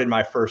started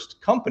my first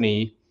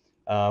company,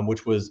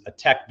 which was a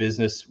tech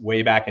business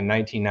way back in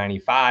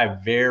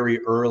 1995, very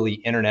early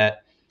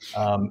internet,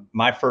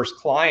 my first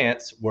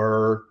clients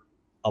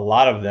a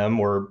lot of them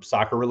were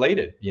soccer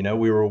related.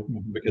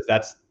 Because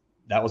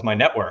that was my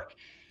network.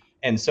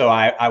 And so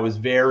I was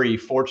very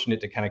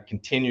fortunate to kind of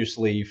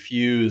continuously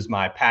fuse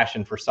my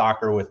passion for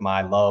soccer with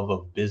my love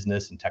of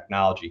business and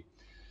technology.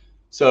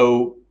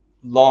 So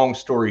long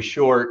story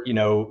short,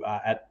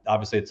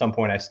 obviously at some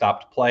point I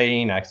stopped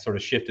playing. I sort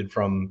of shifted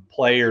from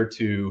player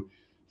to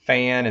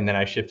fan. And then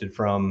I shifted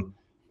from,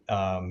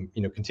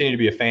 continue to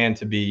be a fan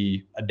to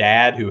be a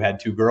dad who had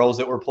two girls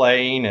that were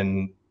playing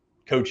and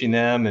coaching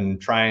them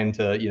and trying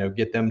to,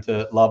 get them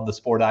to love the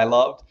sport I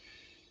loved.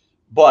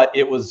 But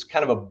it was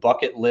kind of a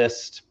bucket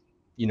list,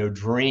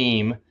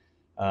 dream.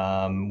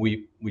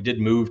 We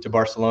did move to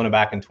Barcelona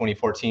back in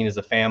 2014 as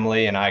a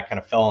family, and I kind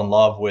of fell in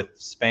love with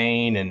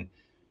Spain and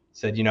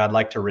said, I'd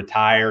like to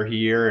retire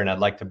here and I'd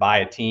like to buy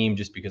a team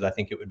just because I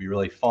think it would be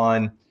really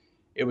fun.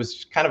 It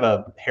was kind of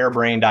a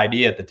harebrained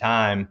idea at the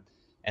time.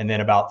 And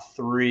then about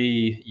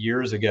 3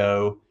 years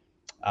ago,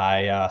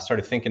 I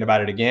started thinking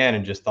about it again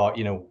and just thought,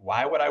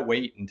 why would I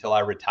wait until I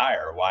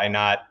retire? Why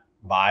not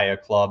buy a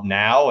club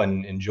now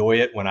and enjoy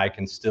it when I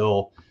can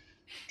still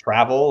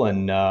travel?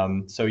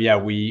 And so, yeah,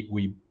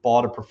 we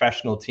bought a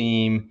professional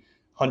team,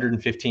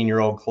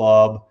 115-year-old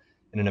club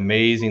in an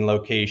amazing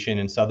location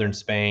in southern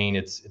Spain.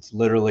 It's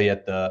literally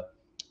at the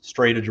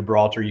Strait of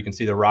Gibraltar. You can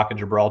see the Rock of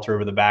Gibraltar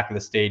over the back of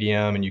the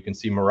stadium, and you can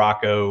see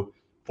Morocco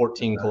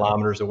 14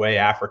 kilometers away.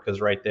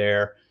 Africa's right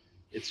there.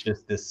 It's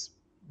just this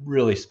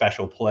really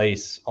special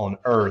place on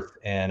earth,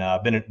 and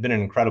been an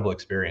incredible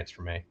experience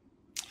for me.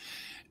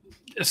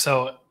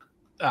 So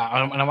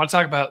and I want to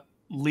talk about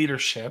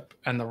leadership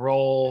and the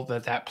role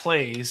that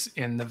plays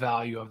in the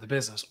value of the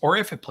business, or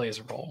if it plays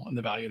a role in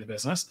the value of the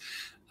business.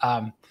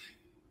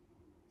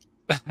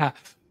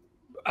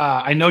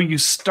 I know you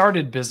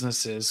started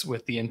businesses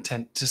with the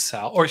intent to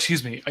sell, or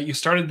excuse me, you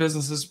started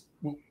businesses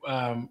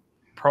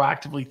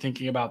proactively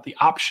thinking about the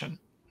option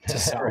to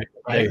sell,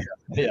 right?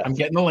 Yeah. I'm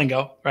getting the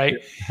lingo, right?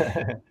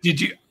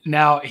 You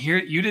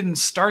didn't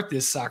start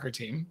this soccer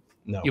team.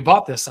 No. You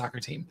bought this soccer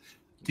team.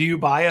 Do you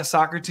buy a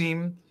soccer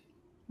team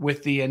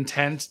with the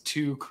intent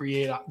to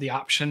create the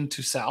option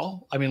to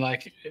sell? I mean,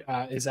 like,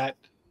 is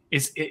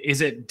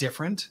it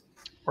different,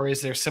 or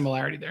is there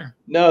similarity there?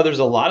 No, there's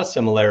a lot of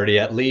similarity.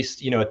 At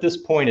least, at this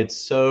point, it's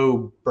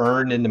so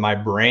burned into my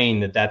brain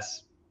that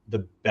that's the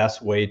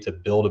best way to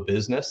build a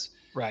business.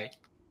 Right.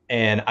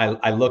 And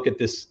I look at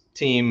this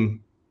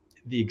team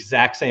the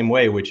exact same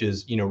way, which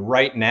is,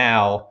 right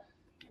now,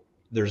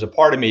 there's a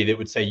part of me that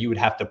would say you would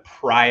have to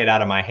pry it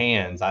out of my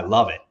hands. I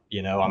love it.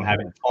 I'm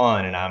having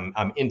fun and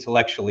I'm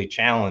intellectually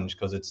challenged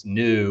because it's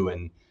new.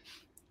 And,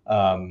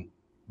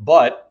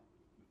 but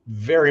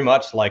very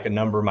much like a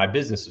number of my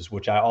businesses,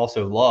 which I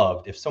also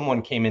loved, if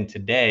someone came in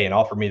today and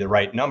offered me the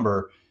right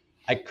number,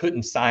 I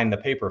couldn't sign the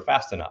paper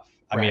fast enough.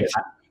 I mean,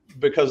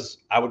 because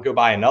I would go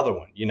buy another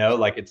one,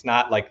 like, it's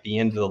not like the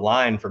end of the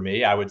line for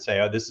me. I would say,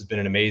 oh, this has been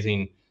an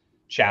amazing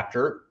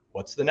chapter.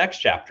 What's the next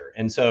chapter?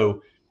 And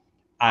so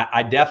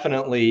I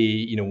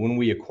definitely, when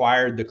we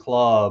acquired the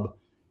club,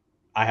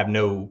 I have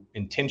no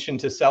intention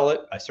to sell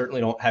it. I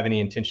certainly don't have any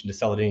intention to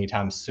sell it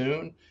anytime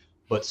soon.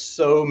 But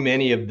so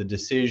many of the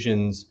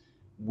decisions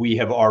we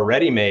have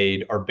already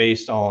made are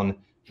based on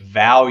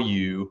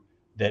value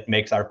that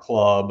makes our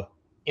club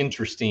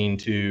interesting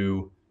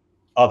to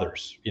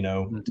others,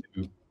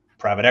 to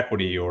private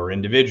equity or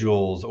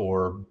individuals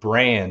or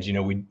brands.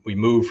 We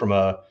moved from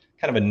a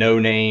kind of a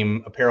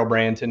no-name apparel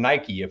brand to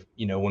Nike, if,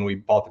 you know, when we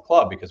bought the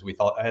club, because we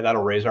thought, hey,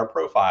 that'll raise our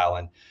profile.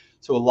 And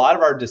so a lot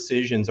of our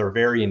decisions are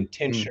very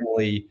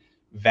intentionally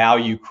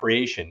value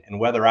creation. And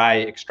whether I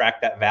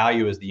extract that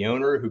value as the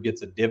owner who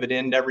gets a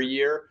dividend every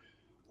year,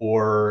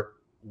 or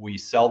we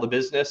sell the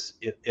business,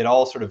 it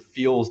all sort of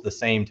feels the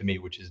same to me,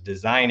 which is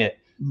design it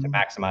to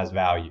maximize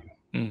value.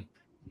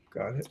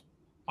 Got it.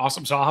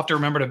 Awesome. So I'll have to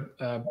remember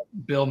to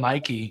bill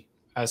Nike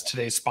as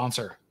today's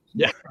sponsor.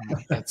 Yeah.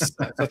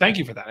 So thank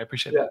you for that. I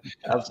appreciate that.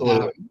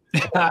 Absolutely.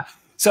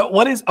 So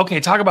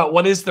talk about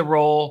what is the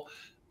role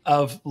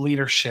of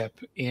leadership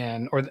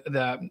or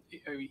the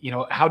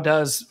how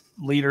does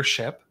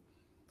leadership,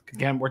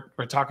 again,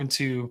 we're talking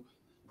to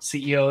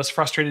CEOs,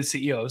 frustrated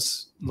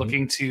CEOs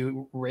looking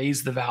to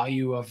raise the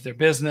value of their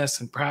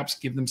business and perhaps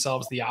give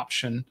themselves the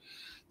option,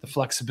 the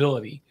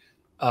flexibility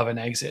of an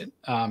exit.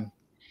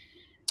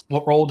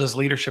 What role does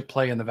leadership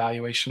play in the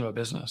valuation of a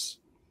business?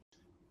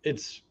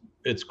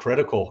 It's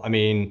critical. I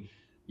mean,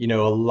 a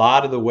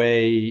lot of the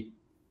way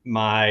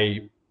my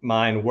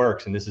mind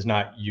works, and this is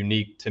not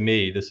unique to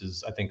me, this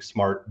is, I think,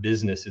 smart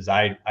business, is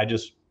I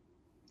just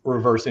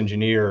reverse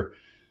engineer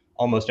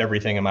almost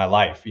everything in my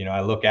life.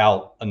 I look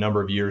out a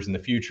number of years in the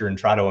future and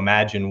try to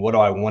imagine, what do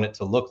I want it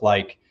to look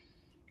like?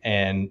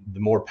 And the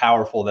more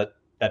powerful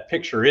that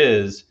picture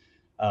is,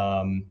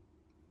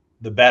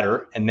 the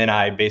better. And then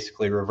I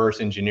basically reverse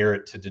engineer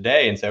it to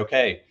today and say,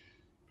 okay,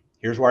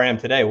 here's where I am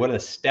today. What are the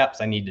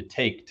steps I need to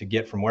take to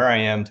get from where I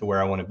am to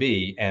where I want to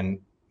be? And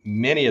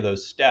many of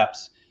those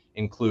steps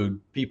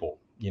include people,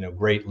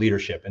 great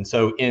leadership. And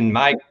so in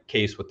my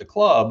case with the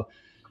club,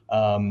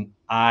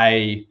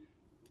 I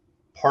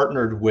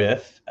partnered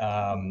with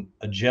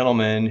a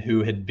gentleman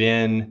who had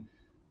been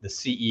the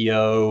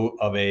CEO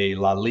of a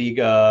La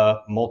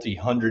Liga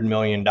multi-$100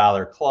 million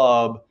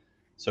club.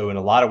 So in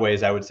a lot of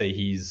ways, I would say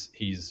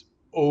he's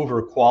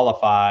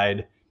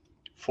overqualified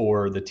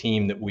for the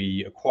team that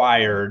we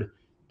acquired,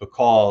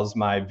 because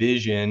my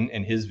vision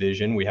and his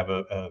vision, we have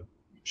a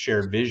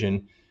shared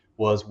vision,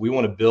 was we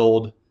want to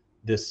build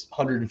this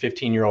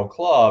 115-year-old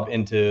club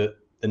into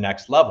the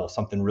next level,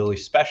 something really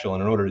special.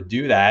 And in order to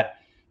do that,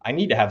 I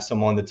need to have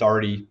someone that's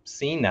already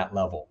seen that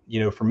level.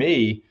 For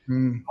me,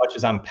 much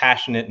as I'm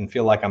passionate and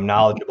feel like I'm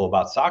knowledgeable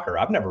about soccer,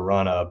 I've never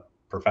run a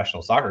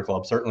professional soccer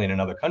club, certainly in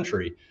another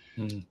country.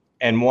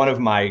 And one of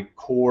my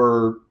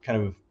core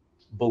kind of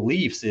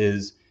beliefs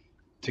is,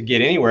 to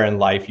get anywhere in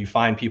life, you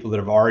find people that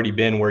have already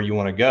been where you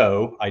want to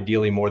go,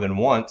 ideally more than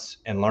once,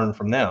 and learn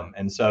from them.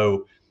 And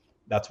so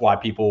that's why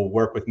people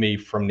work with me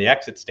from the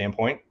exit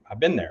standpoint. I've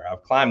been there.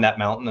 I've climbed that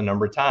mountain a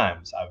number of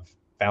times. I've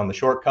found the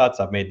shortcuts.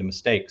 I've made the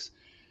mistakes.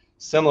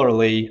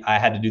 Similarly, I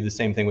had to do the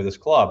same thing with this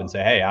club and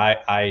say, hey,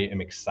 I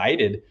am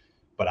excited,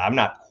 but I'm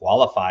not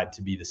qualified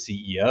to be the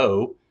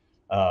CEO.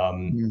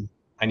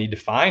 I need to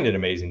find an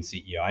amazing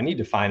CEO. I need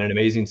to find an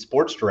amazing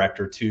sports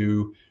director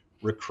to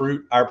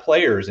recruit our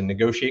players and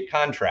negotiate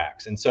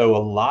contracts. And so a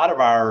lot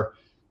of our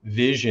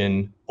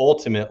vision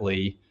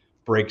ultimately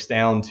breaks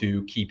down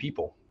to key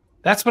people.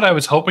 That's what I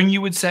was hoping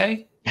you would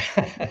say.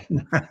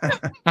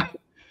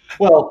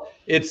 Well,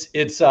 it's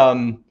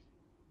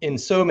in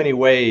so many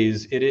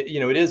ways, it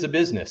is a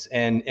business,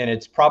 and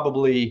it's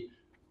probably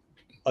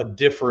a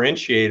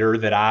differentiator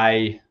that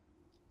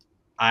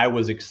I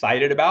was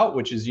excited about,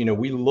 which is,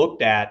 we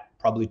looked at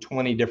probably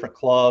 20 different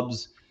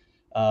clubs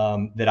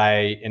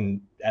that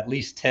in at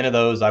least 10 of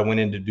those I went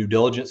into due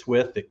diligence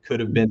with that could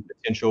have been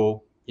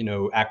potential,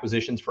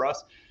 acquisitions for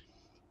us.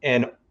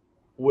 And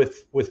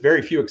with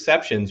very few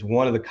exceptions,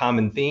 one of the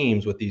common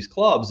themes with these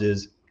clubs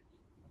is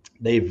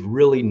they've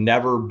really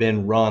never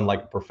been run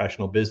like a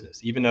professional business,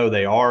 even though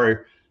they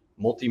are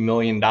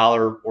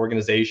multi-million-dollar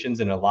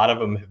organizations, and a lot of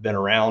them have been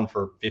around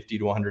for 50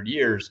 to 100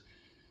 years.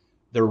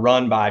 They're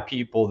run by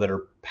people that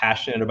are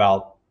passionate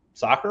about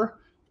soccer,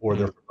 or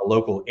they're from the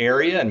local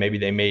area, and maybe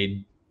they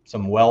made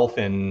some wealth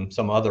in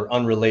some other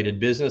unrelated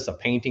business, a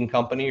painting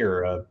company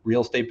or a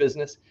real estate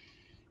business.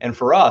 And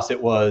for us,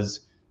 it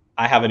was,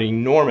 I have an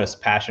enormous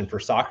passion for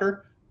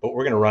soccer, but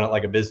we're going to run it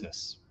like a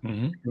business.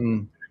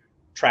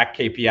 Track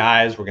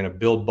KPIs, we're going to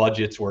build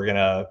budgets, we're going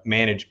to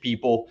manage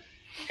people.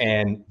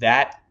 And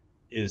that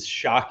is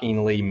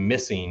shockingly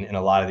missing in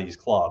a lot of these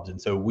clubs. And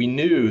so we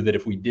knew that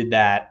if we did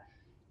that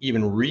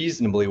even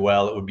reasonably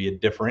well, it would be a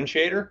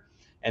differentiator.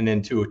 And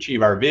then to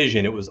achieve our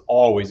vision, it was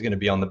always going to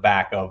be on the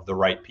back of the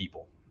right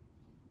people.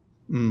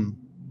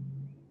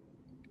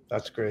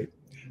 That's great.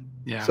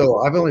 Yeah.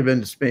 So I've only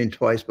been to Spain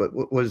twice, but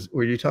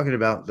were you talking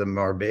about the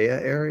Marbella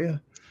area?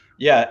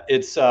 Yeah,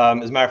 it's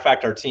as a matter of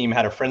fact, our team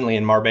had a friendly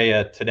in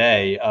Marbella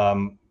today.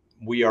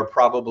 We are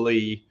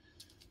probably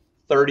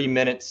 30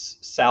 minutes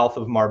south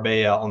of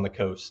Marbella on the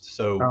coast.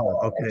 So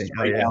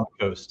straight down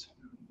the coast.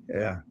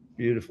 Yeah,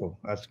 beautiful.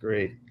 That's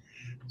great.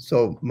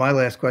 So my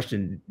last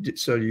question,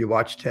 so you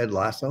watch Ted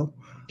Lasso?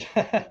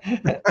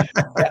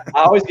 I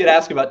always get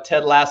asked about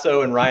Ted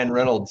Lasso and Ryan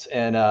Reynolds,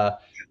 and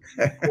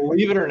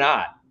believe it or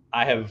not,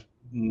 I have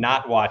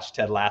not watched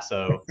Ted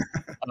Lasso.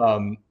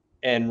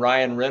 And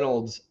Ryan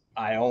Reynolds,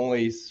 I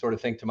only sort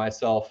of think to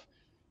myself,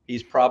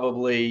 He's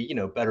probably, you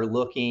know, better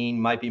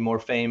looking, might be more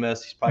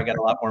famous. He's probably got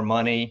a lot more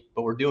money,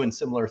 but we're doing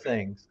similar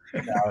things.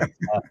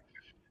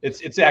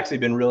 It's actually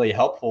been really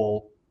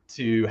helpful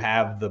to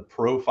have the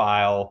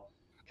profile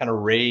kind of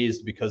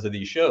raised because of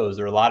these shows.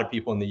 There are a lot of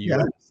people in the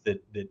US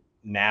that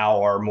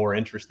now are more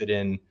interested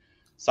in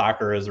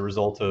soccer as a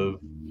result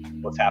of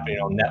what's happening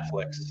on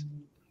Netflix.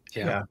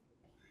 Yeah.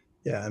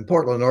 And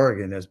Portland,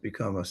 Oregon has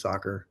become a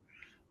soccer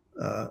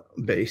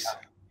base.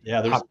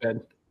 Yeah,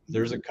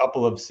 there's a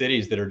couple of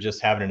cities that are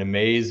just having an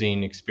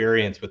amazing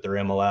experience with their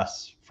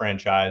MLS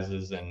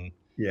franchises, and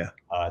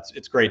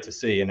it's great to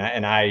see. And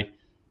I,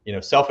 you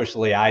know,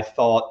 selfishly, I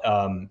thought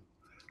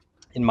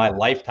in my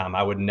lifetime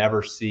I would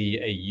never see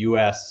a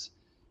U.S.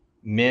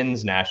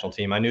 men's national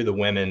team. I knew the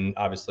women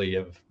obviously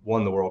have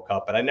won the World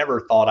Cup, but I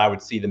never thought I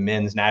would see the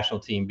men's national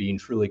team being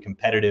truly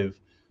competitive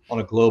on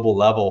a global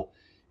level.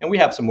 And we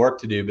have some work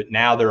to do, but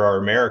now there are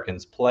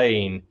Americans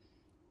playing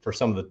for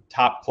some of the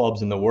top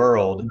clubs in the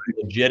world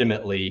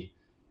legitimately.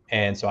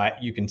 And so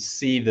you can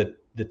see the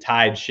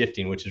tide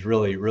shifting, which is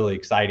really, really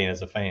exciting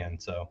as a fan.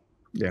 So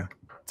yeah,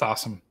 it's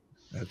awesome.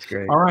 That's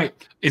great. All right.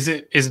 Is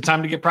it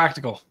time to get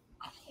practical?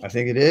 I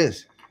think it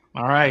is.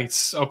 All right.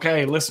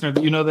 Okay, listener,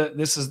 you know that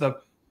this is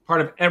the part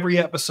of every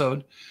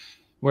episode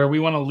where we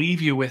want to leave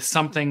you with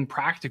something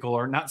practical,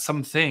 or not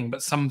something,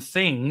 but some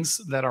things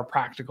that are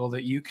practical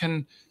that you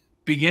can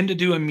begin to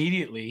do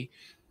immediately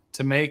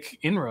to make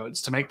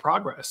inroads, to make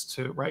progress,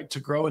 to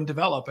grow and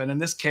develop. And in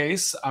this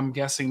case, I'm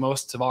guessing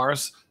most of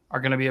ours are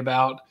going to be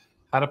about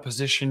how to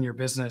position your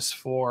business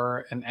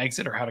for an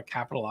exit or how to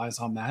capitalize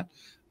on that.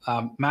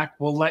 Mac,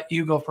 we'll let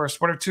you go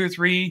first. What are two or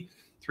three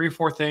or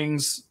four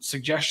things,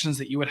 suggestions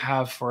that you would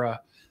have for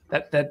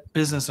that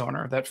business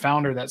owner, that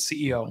founder, that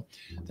CEO,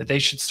 that they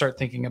should start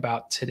thinking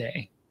about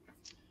today?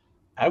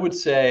 I would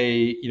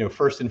say, you know,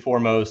 first and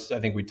foremost, I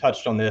think we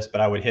touched on this, but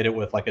I would hit it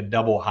with like a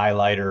double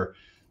highlighter.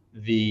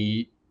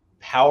 The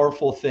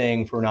powerful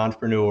thing for an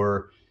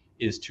entrepreneur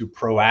is to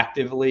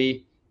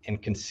proactively and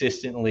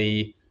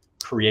consistently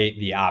create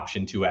the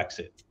option to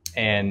exit.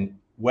 And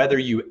whether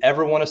you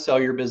ever want to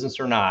sell your business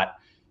or not,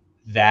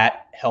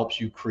 that helps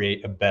you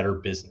create a better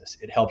business.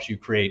 It helps you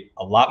create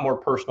a lot more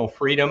personal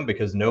freedom,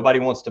 because nobody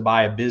wants to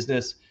buy a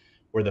business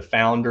where the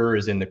founder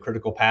is in the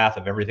critical path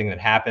of everything that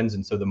happens.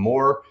 And so the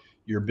more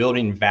you're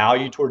building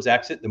value towards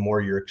exit, the more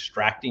you're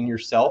extracting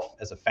yourself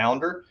as a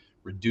founder,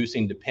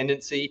 reducing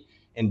dependency,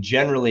 and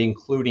generally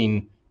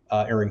including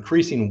or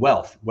increasing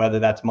wealth, whether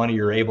that's money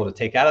you're able to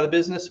take out of the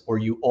business or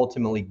you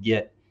ultimately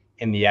get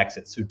in the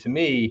exit. So to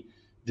me,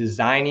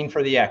 designing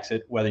for the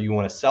exit, whether you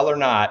want to sell or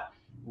not,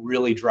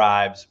 really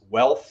drives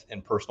wealth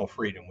and personal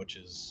freedom, which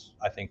is,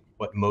 I think,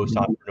 what most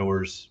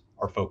entrepreneurs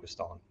are focused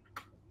on.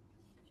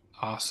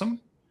 Awesome.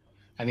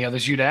 Any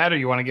others you'd add, or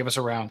you want to give us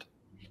a round?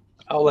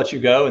 I'll let you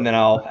go and then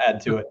I'll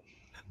add to it.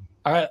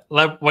 All right,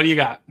 Lev, what do you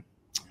got?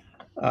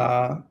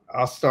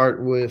 I'll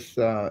start with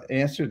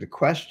answer the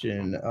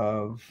question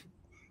of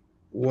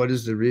what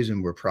is the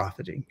reason we're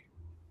profiting,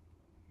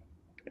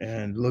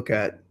 and look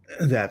at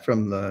that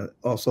from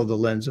also the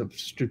lens of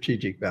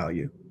strategic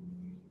value.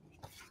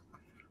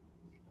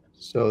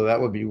 So that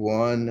would be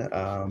one.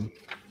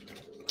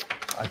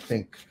 I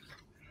think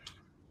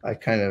I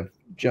kind of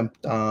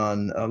jumped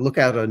on, look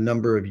at a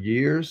number of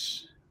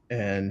years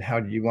and how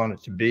do you want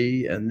it to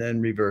be, and then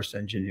reverse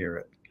engineer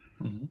it.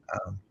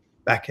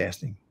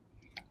 Backcasting.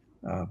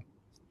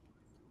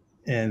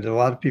 And a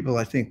lot of people,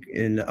 I think,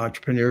 in the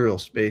entrepreneurial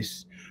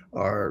space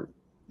are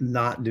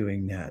not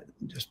doing that,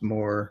 just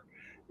more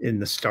in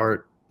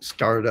the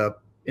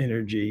startup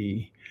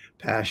energy,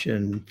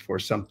 passion for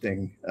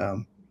something,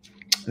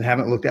 and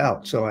haven't looked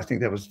out. So I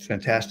think that was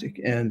fantastic.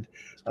 And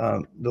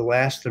the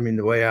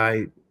way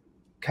I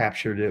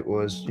captured it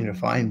was, you know,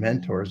 find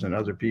mentors and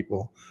other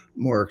people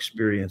more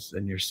experienced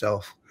than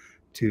yourself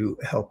to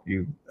help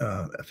you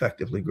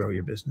effectively grow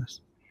your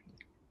business.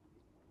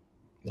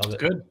 Love it.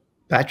 Good.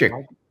 Patrick.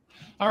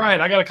 All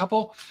right, I got a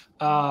couple.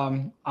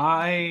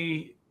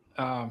 I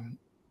thought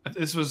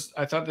this was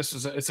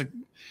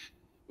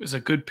a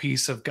good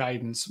piece of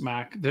guidance,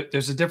 Mac.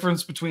 There's a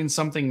difference between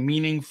something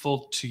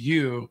meaningful to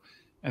you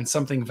and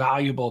something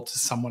valuable to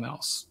someone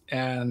else.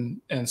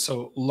 And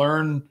so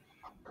learn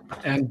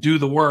and do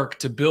the work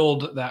to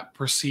build that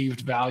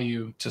perceived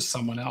value to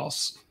someone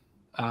else.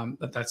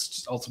 That's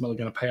just ultimately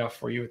going to pay off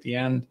for you at the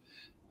end.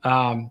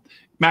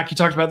 Mac, you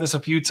talked about this a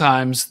few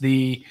times,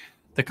 the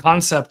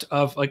concept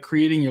of like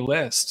creating your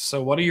list.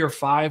 So what are your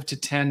 5 to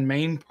 10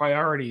 main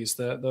priorities,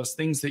 those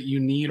things that you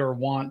need or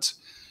want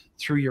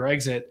through your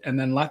exit, and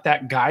then let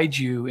that guide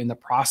you in the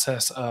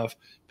process of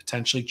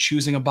potentially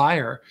choosing a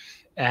buyer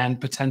and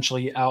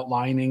potentially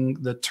outlining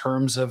the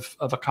terms of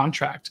a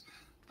contract.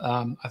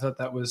 I thought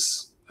that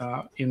was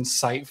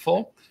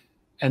insightful.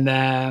 And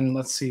then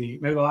let's see,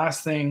 maybe the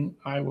last thing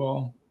I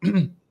will,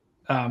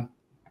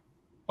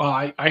 I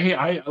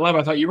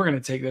thought you were going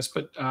to take this,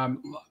 but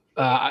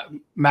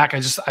Mac,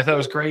 I thought it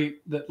was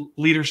great that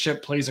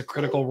leadership plays a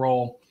critical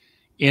role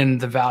in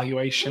the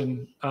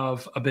valuation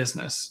of a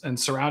business, and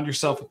surround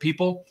yourself with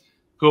people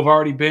who have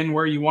already been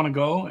where you want to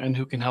go and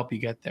who can help you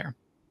get there.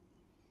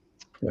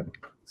 Yeah.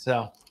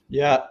 So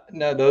yeah,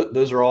 no,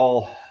 those are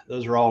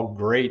all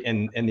great.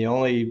 And the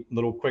only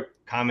little quick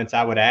comments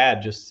I would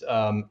add, just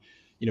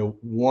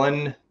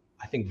one,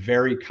 I think,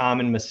 very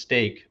common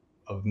mistake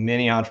of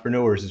many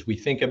entrepreneurs is we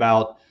think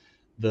about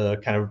the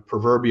kind of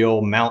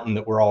proverbial mountain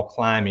that we're all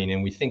climbing,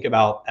 and we think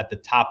about at the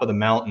top of the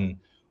mountain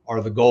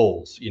are the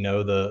goals,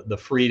 the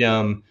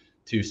freedom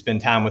to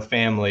spend time with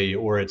family,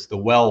 or it's the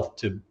wealth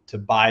to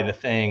buy the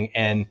thing.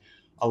 And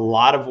a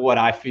lot of what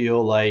I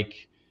feel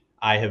like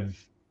I have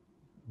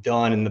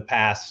done in the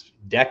past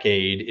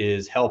decade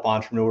is help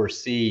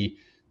entrepreneurs see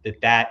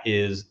that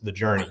is the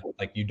journey.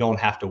 Like, you don't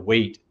have to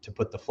wait to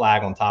put the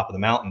flag on top of the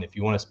mountain. If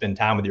you want to spend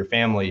time with your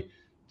family,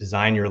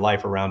 design your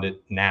life around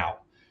it now.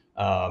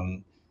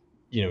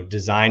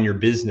 Design your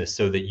business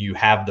so that you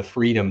have the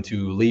freedom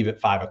to leave at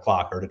 5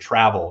 o'clock or to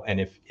travel. And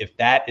if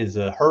that is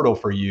a hurdle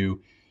for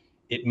you,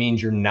 it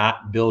means you're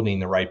not building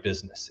the right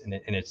business.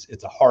 And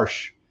it's a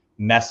harsh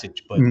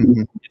message, but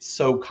it's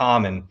so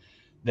common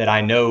that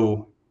I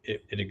know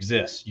it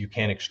exists. You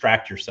can't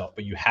extract yourself,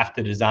 but you have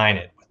to design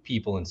it with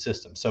people and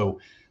systems. So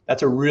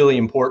that's a really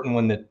important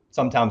one that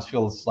sometimes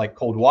feels like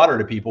cold water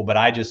to people, but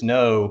I just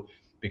know,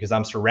 because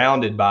I'm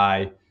surrounded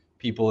by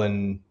people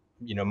in,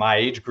 my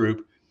age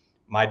group.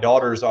 My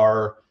daughters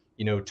are,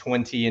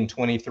 20 and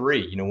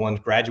 23, one's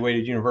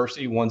graduated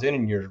university, one's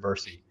in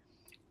university.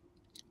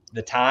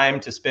 The time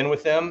to spend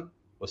with them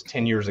was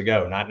 10 years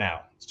ago, not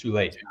now. It's too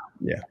late.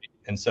 Yeah.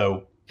 And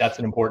so that's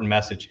an important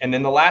message. And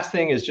then the last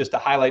thing is just to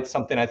highlight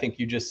something I think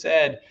you just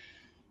said,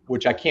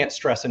 which I can't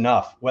stress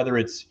enough, whether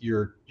it's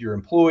your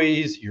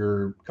employees,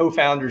 your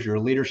co-founders, your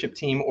leadership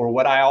team, or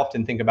what I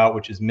often think about,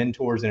 which is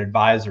mentors and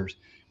advisors.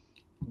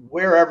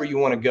 Wherever you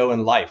want to go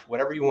in life,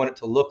 whatever you want it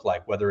to look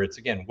like, whether it's,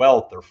 again,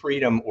 wealth or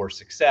freedom or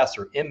success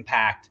or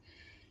impact,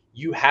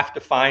 you have to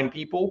find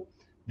people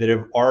that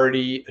have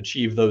already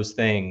achieved those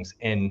things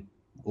and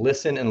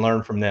listen and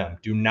learn from them.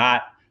 Do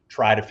not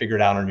try to figure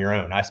it out on your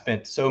own. I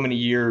spent so many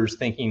years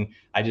thinking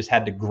I just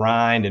had to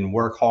grind and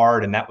work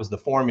hard, and that was the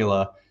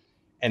formula.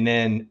 And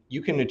then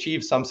you can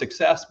achieve some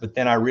success, but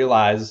then I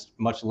realized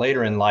much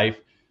later in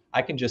life,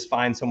 I can just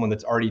find someone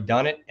that's already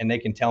done it, and they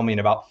can tell me in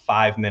about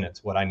 5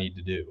 minutes what I need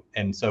to do.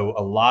 And so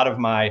a lot of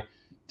my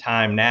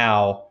time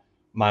now,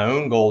 my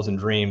own goals and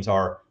dreams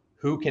are,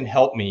 who can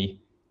help me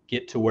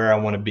get to where I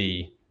want to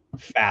be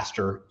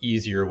faster,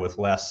 easier, with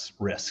less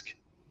risk.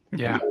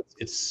 Yeah.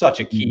 It's such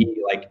a key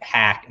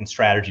hack and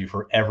strategy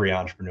for every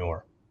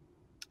entrepreneur.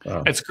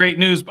 Wow. It's great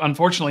news.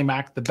 Unfortunately,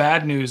 Mac, the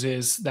bad news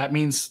is that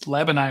means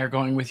Leb and I are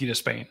going with you to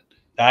Spain.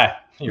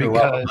 You're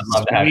welcome.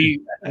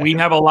 we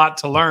have a lot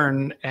to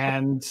learn,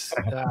 and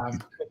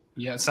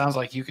it sounds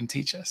like you can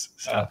teach us.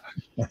 So.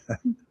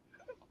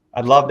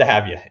 I'd love to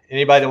have you.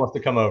 Anybody that wants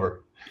to come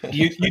over.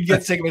 You'd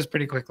get sick of us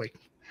pretty quickly.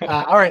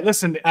 All right,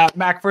 listen,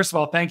 Mac, first of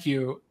all, thank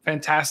you.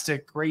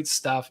 Fantastic, great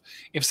stuff.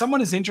 If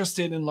someone is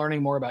interested in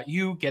learning more about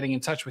you, getting in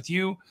touch with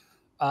you,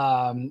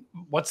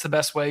 what's the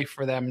best way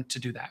for them to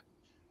do that?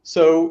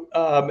 So,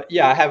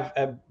 I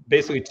have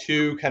basically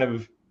two kind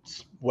of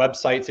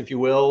websites, if you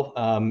will.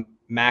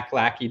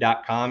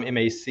 MacLackey.com,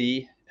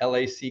 MacLackey,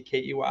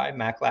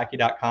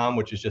 MacLackey.com,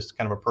 which is just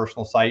kind of a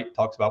personal site,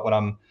 talks about what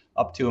I'm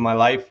up to in my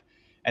life.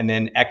 And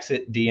then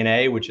Exit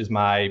DNA, which is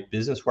my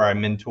business where I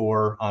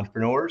mentor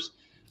entrepreneurs,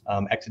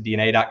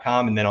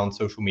 exitdna.com. And then on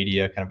social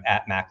media, kind of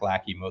at Mac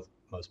Lackey, most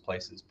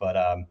places. But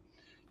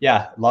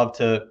love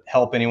to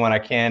help anyone I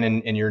can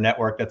in your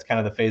network. That's kind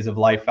of the phase of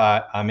life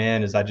I'm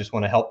in, is I just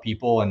want to help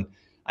people. And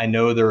I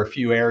know there are a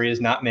few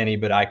areas, not many,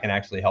 but I can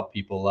actually help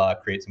people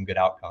create some good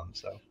outcomes.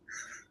 So.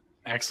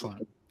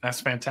 Excellent. That's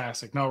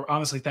fantastic. No,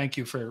 honestly, thank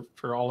you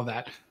for all of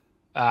that.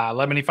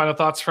 Leb, any final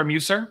thoughts from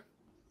you, sir?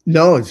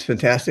 No, it's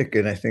fantastic.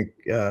 And I think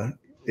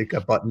it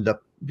got buttoned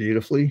up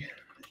beautifully.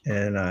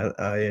 And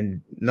I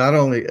not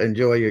only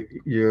enjoy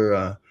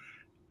your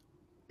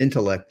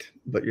intellect,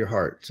 but your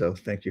heart. So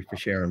thank you for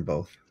sharing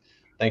both.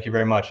 Thank you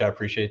very much. I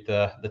appreciate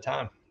the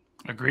time.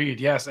 Agreed.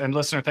 Yes. And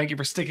listener, thank you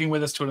for sticking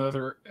with us to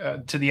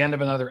the end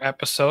of another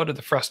episode of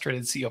the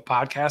Frustrated CEO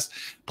podcast.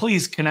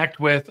 Please connect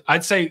with,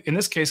 I'd say in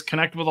this case,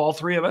 connect with all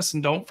three of us.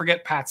 And don't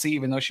forget Patsy,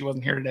 even though she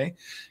wasn't here today.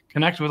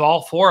 Connect with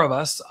all four of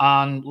us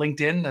on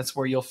LinkedIn. That's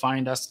where you'll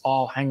find us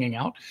all hanging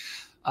out.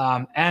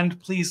 And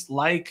please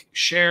like,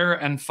 share,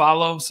 and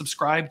follow,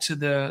 subscribe to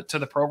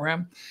the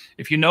program.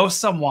 If you know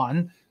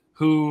someone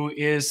who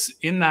is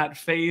in that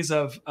phase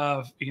of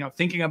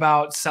thinking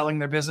about selling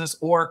their business,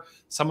 or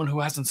someone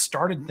who hasn't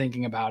started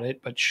thinking about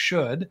it but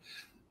should,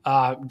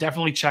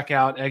 definitely check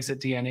out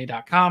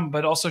exitdna.com,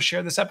 but also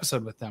share this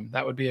episode with them.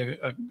 That would be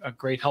a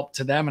great help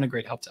to them and a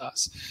great help to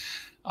us.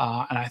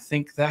 And I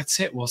think that's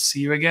it. We'll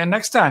see you again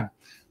next time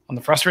on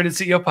the Frustrated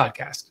CEO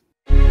podcast.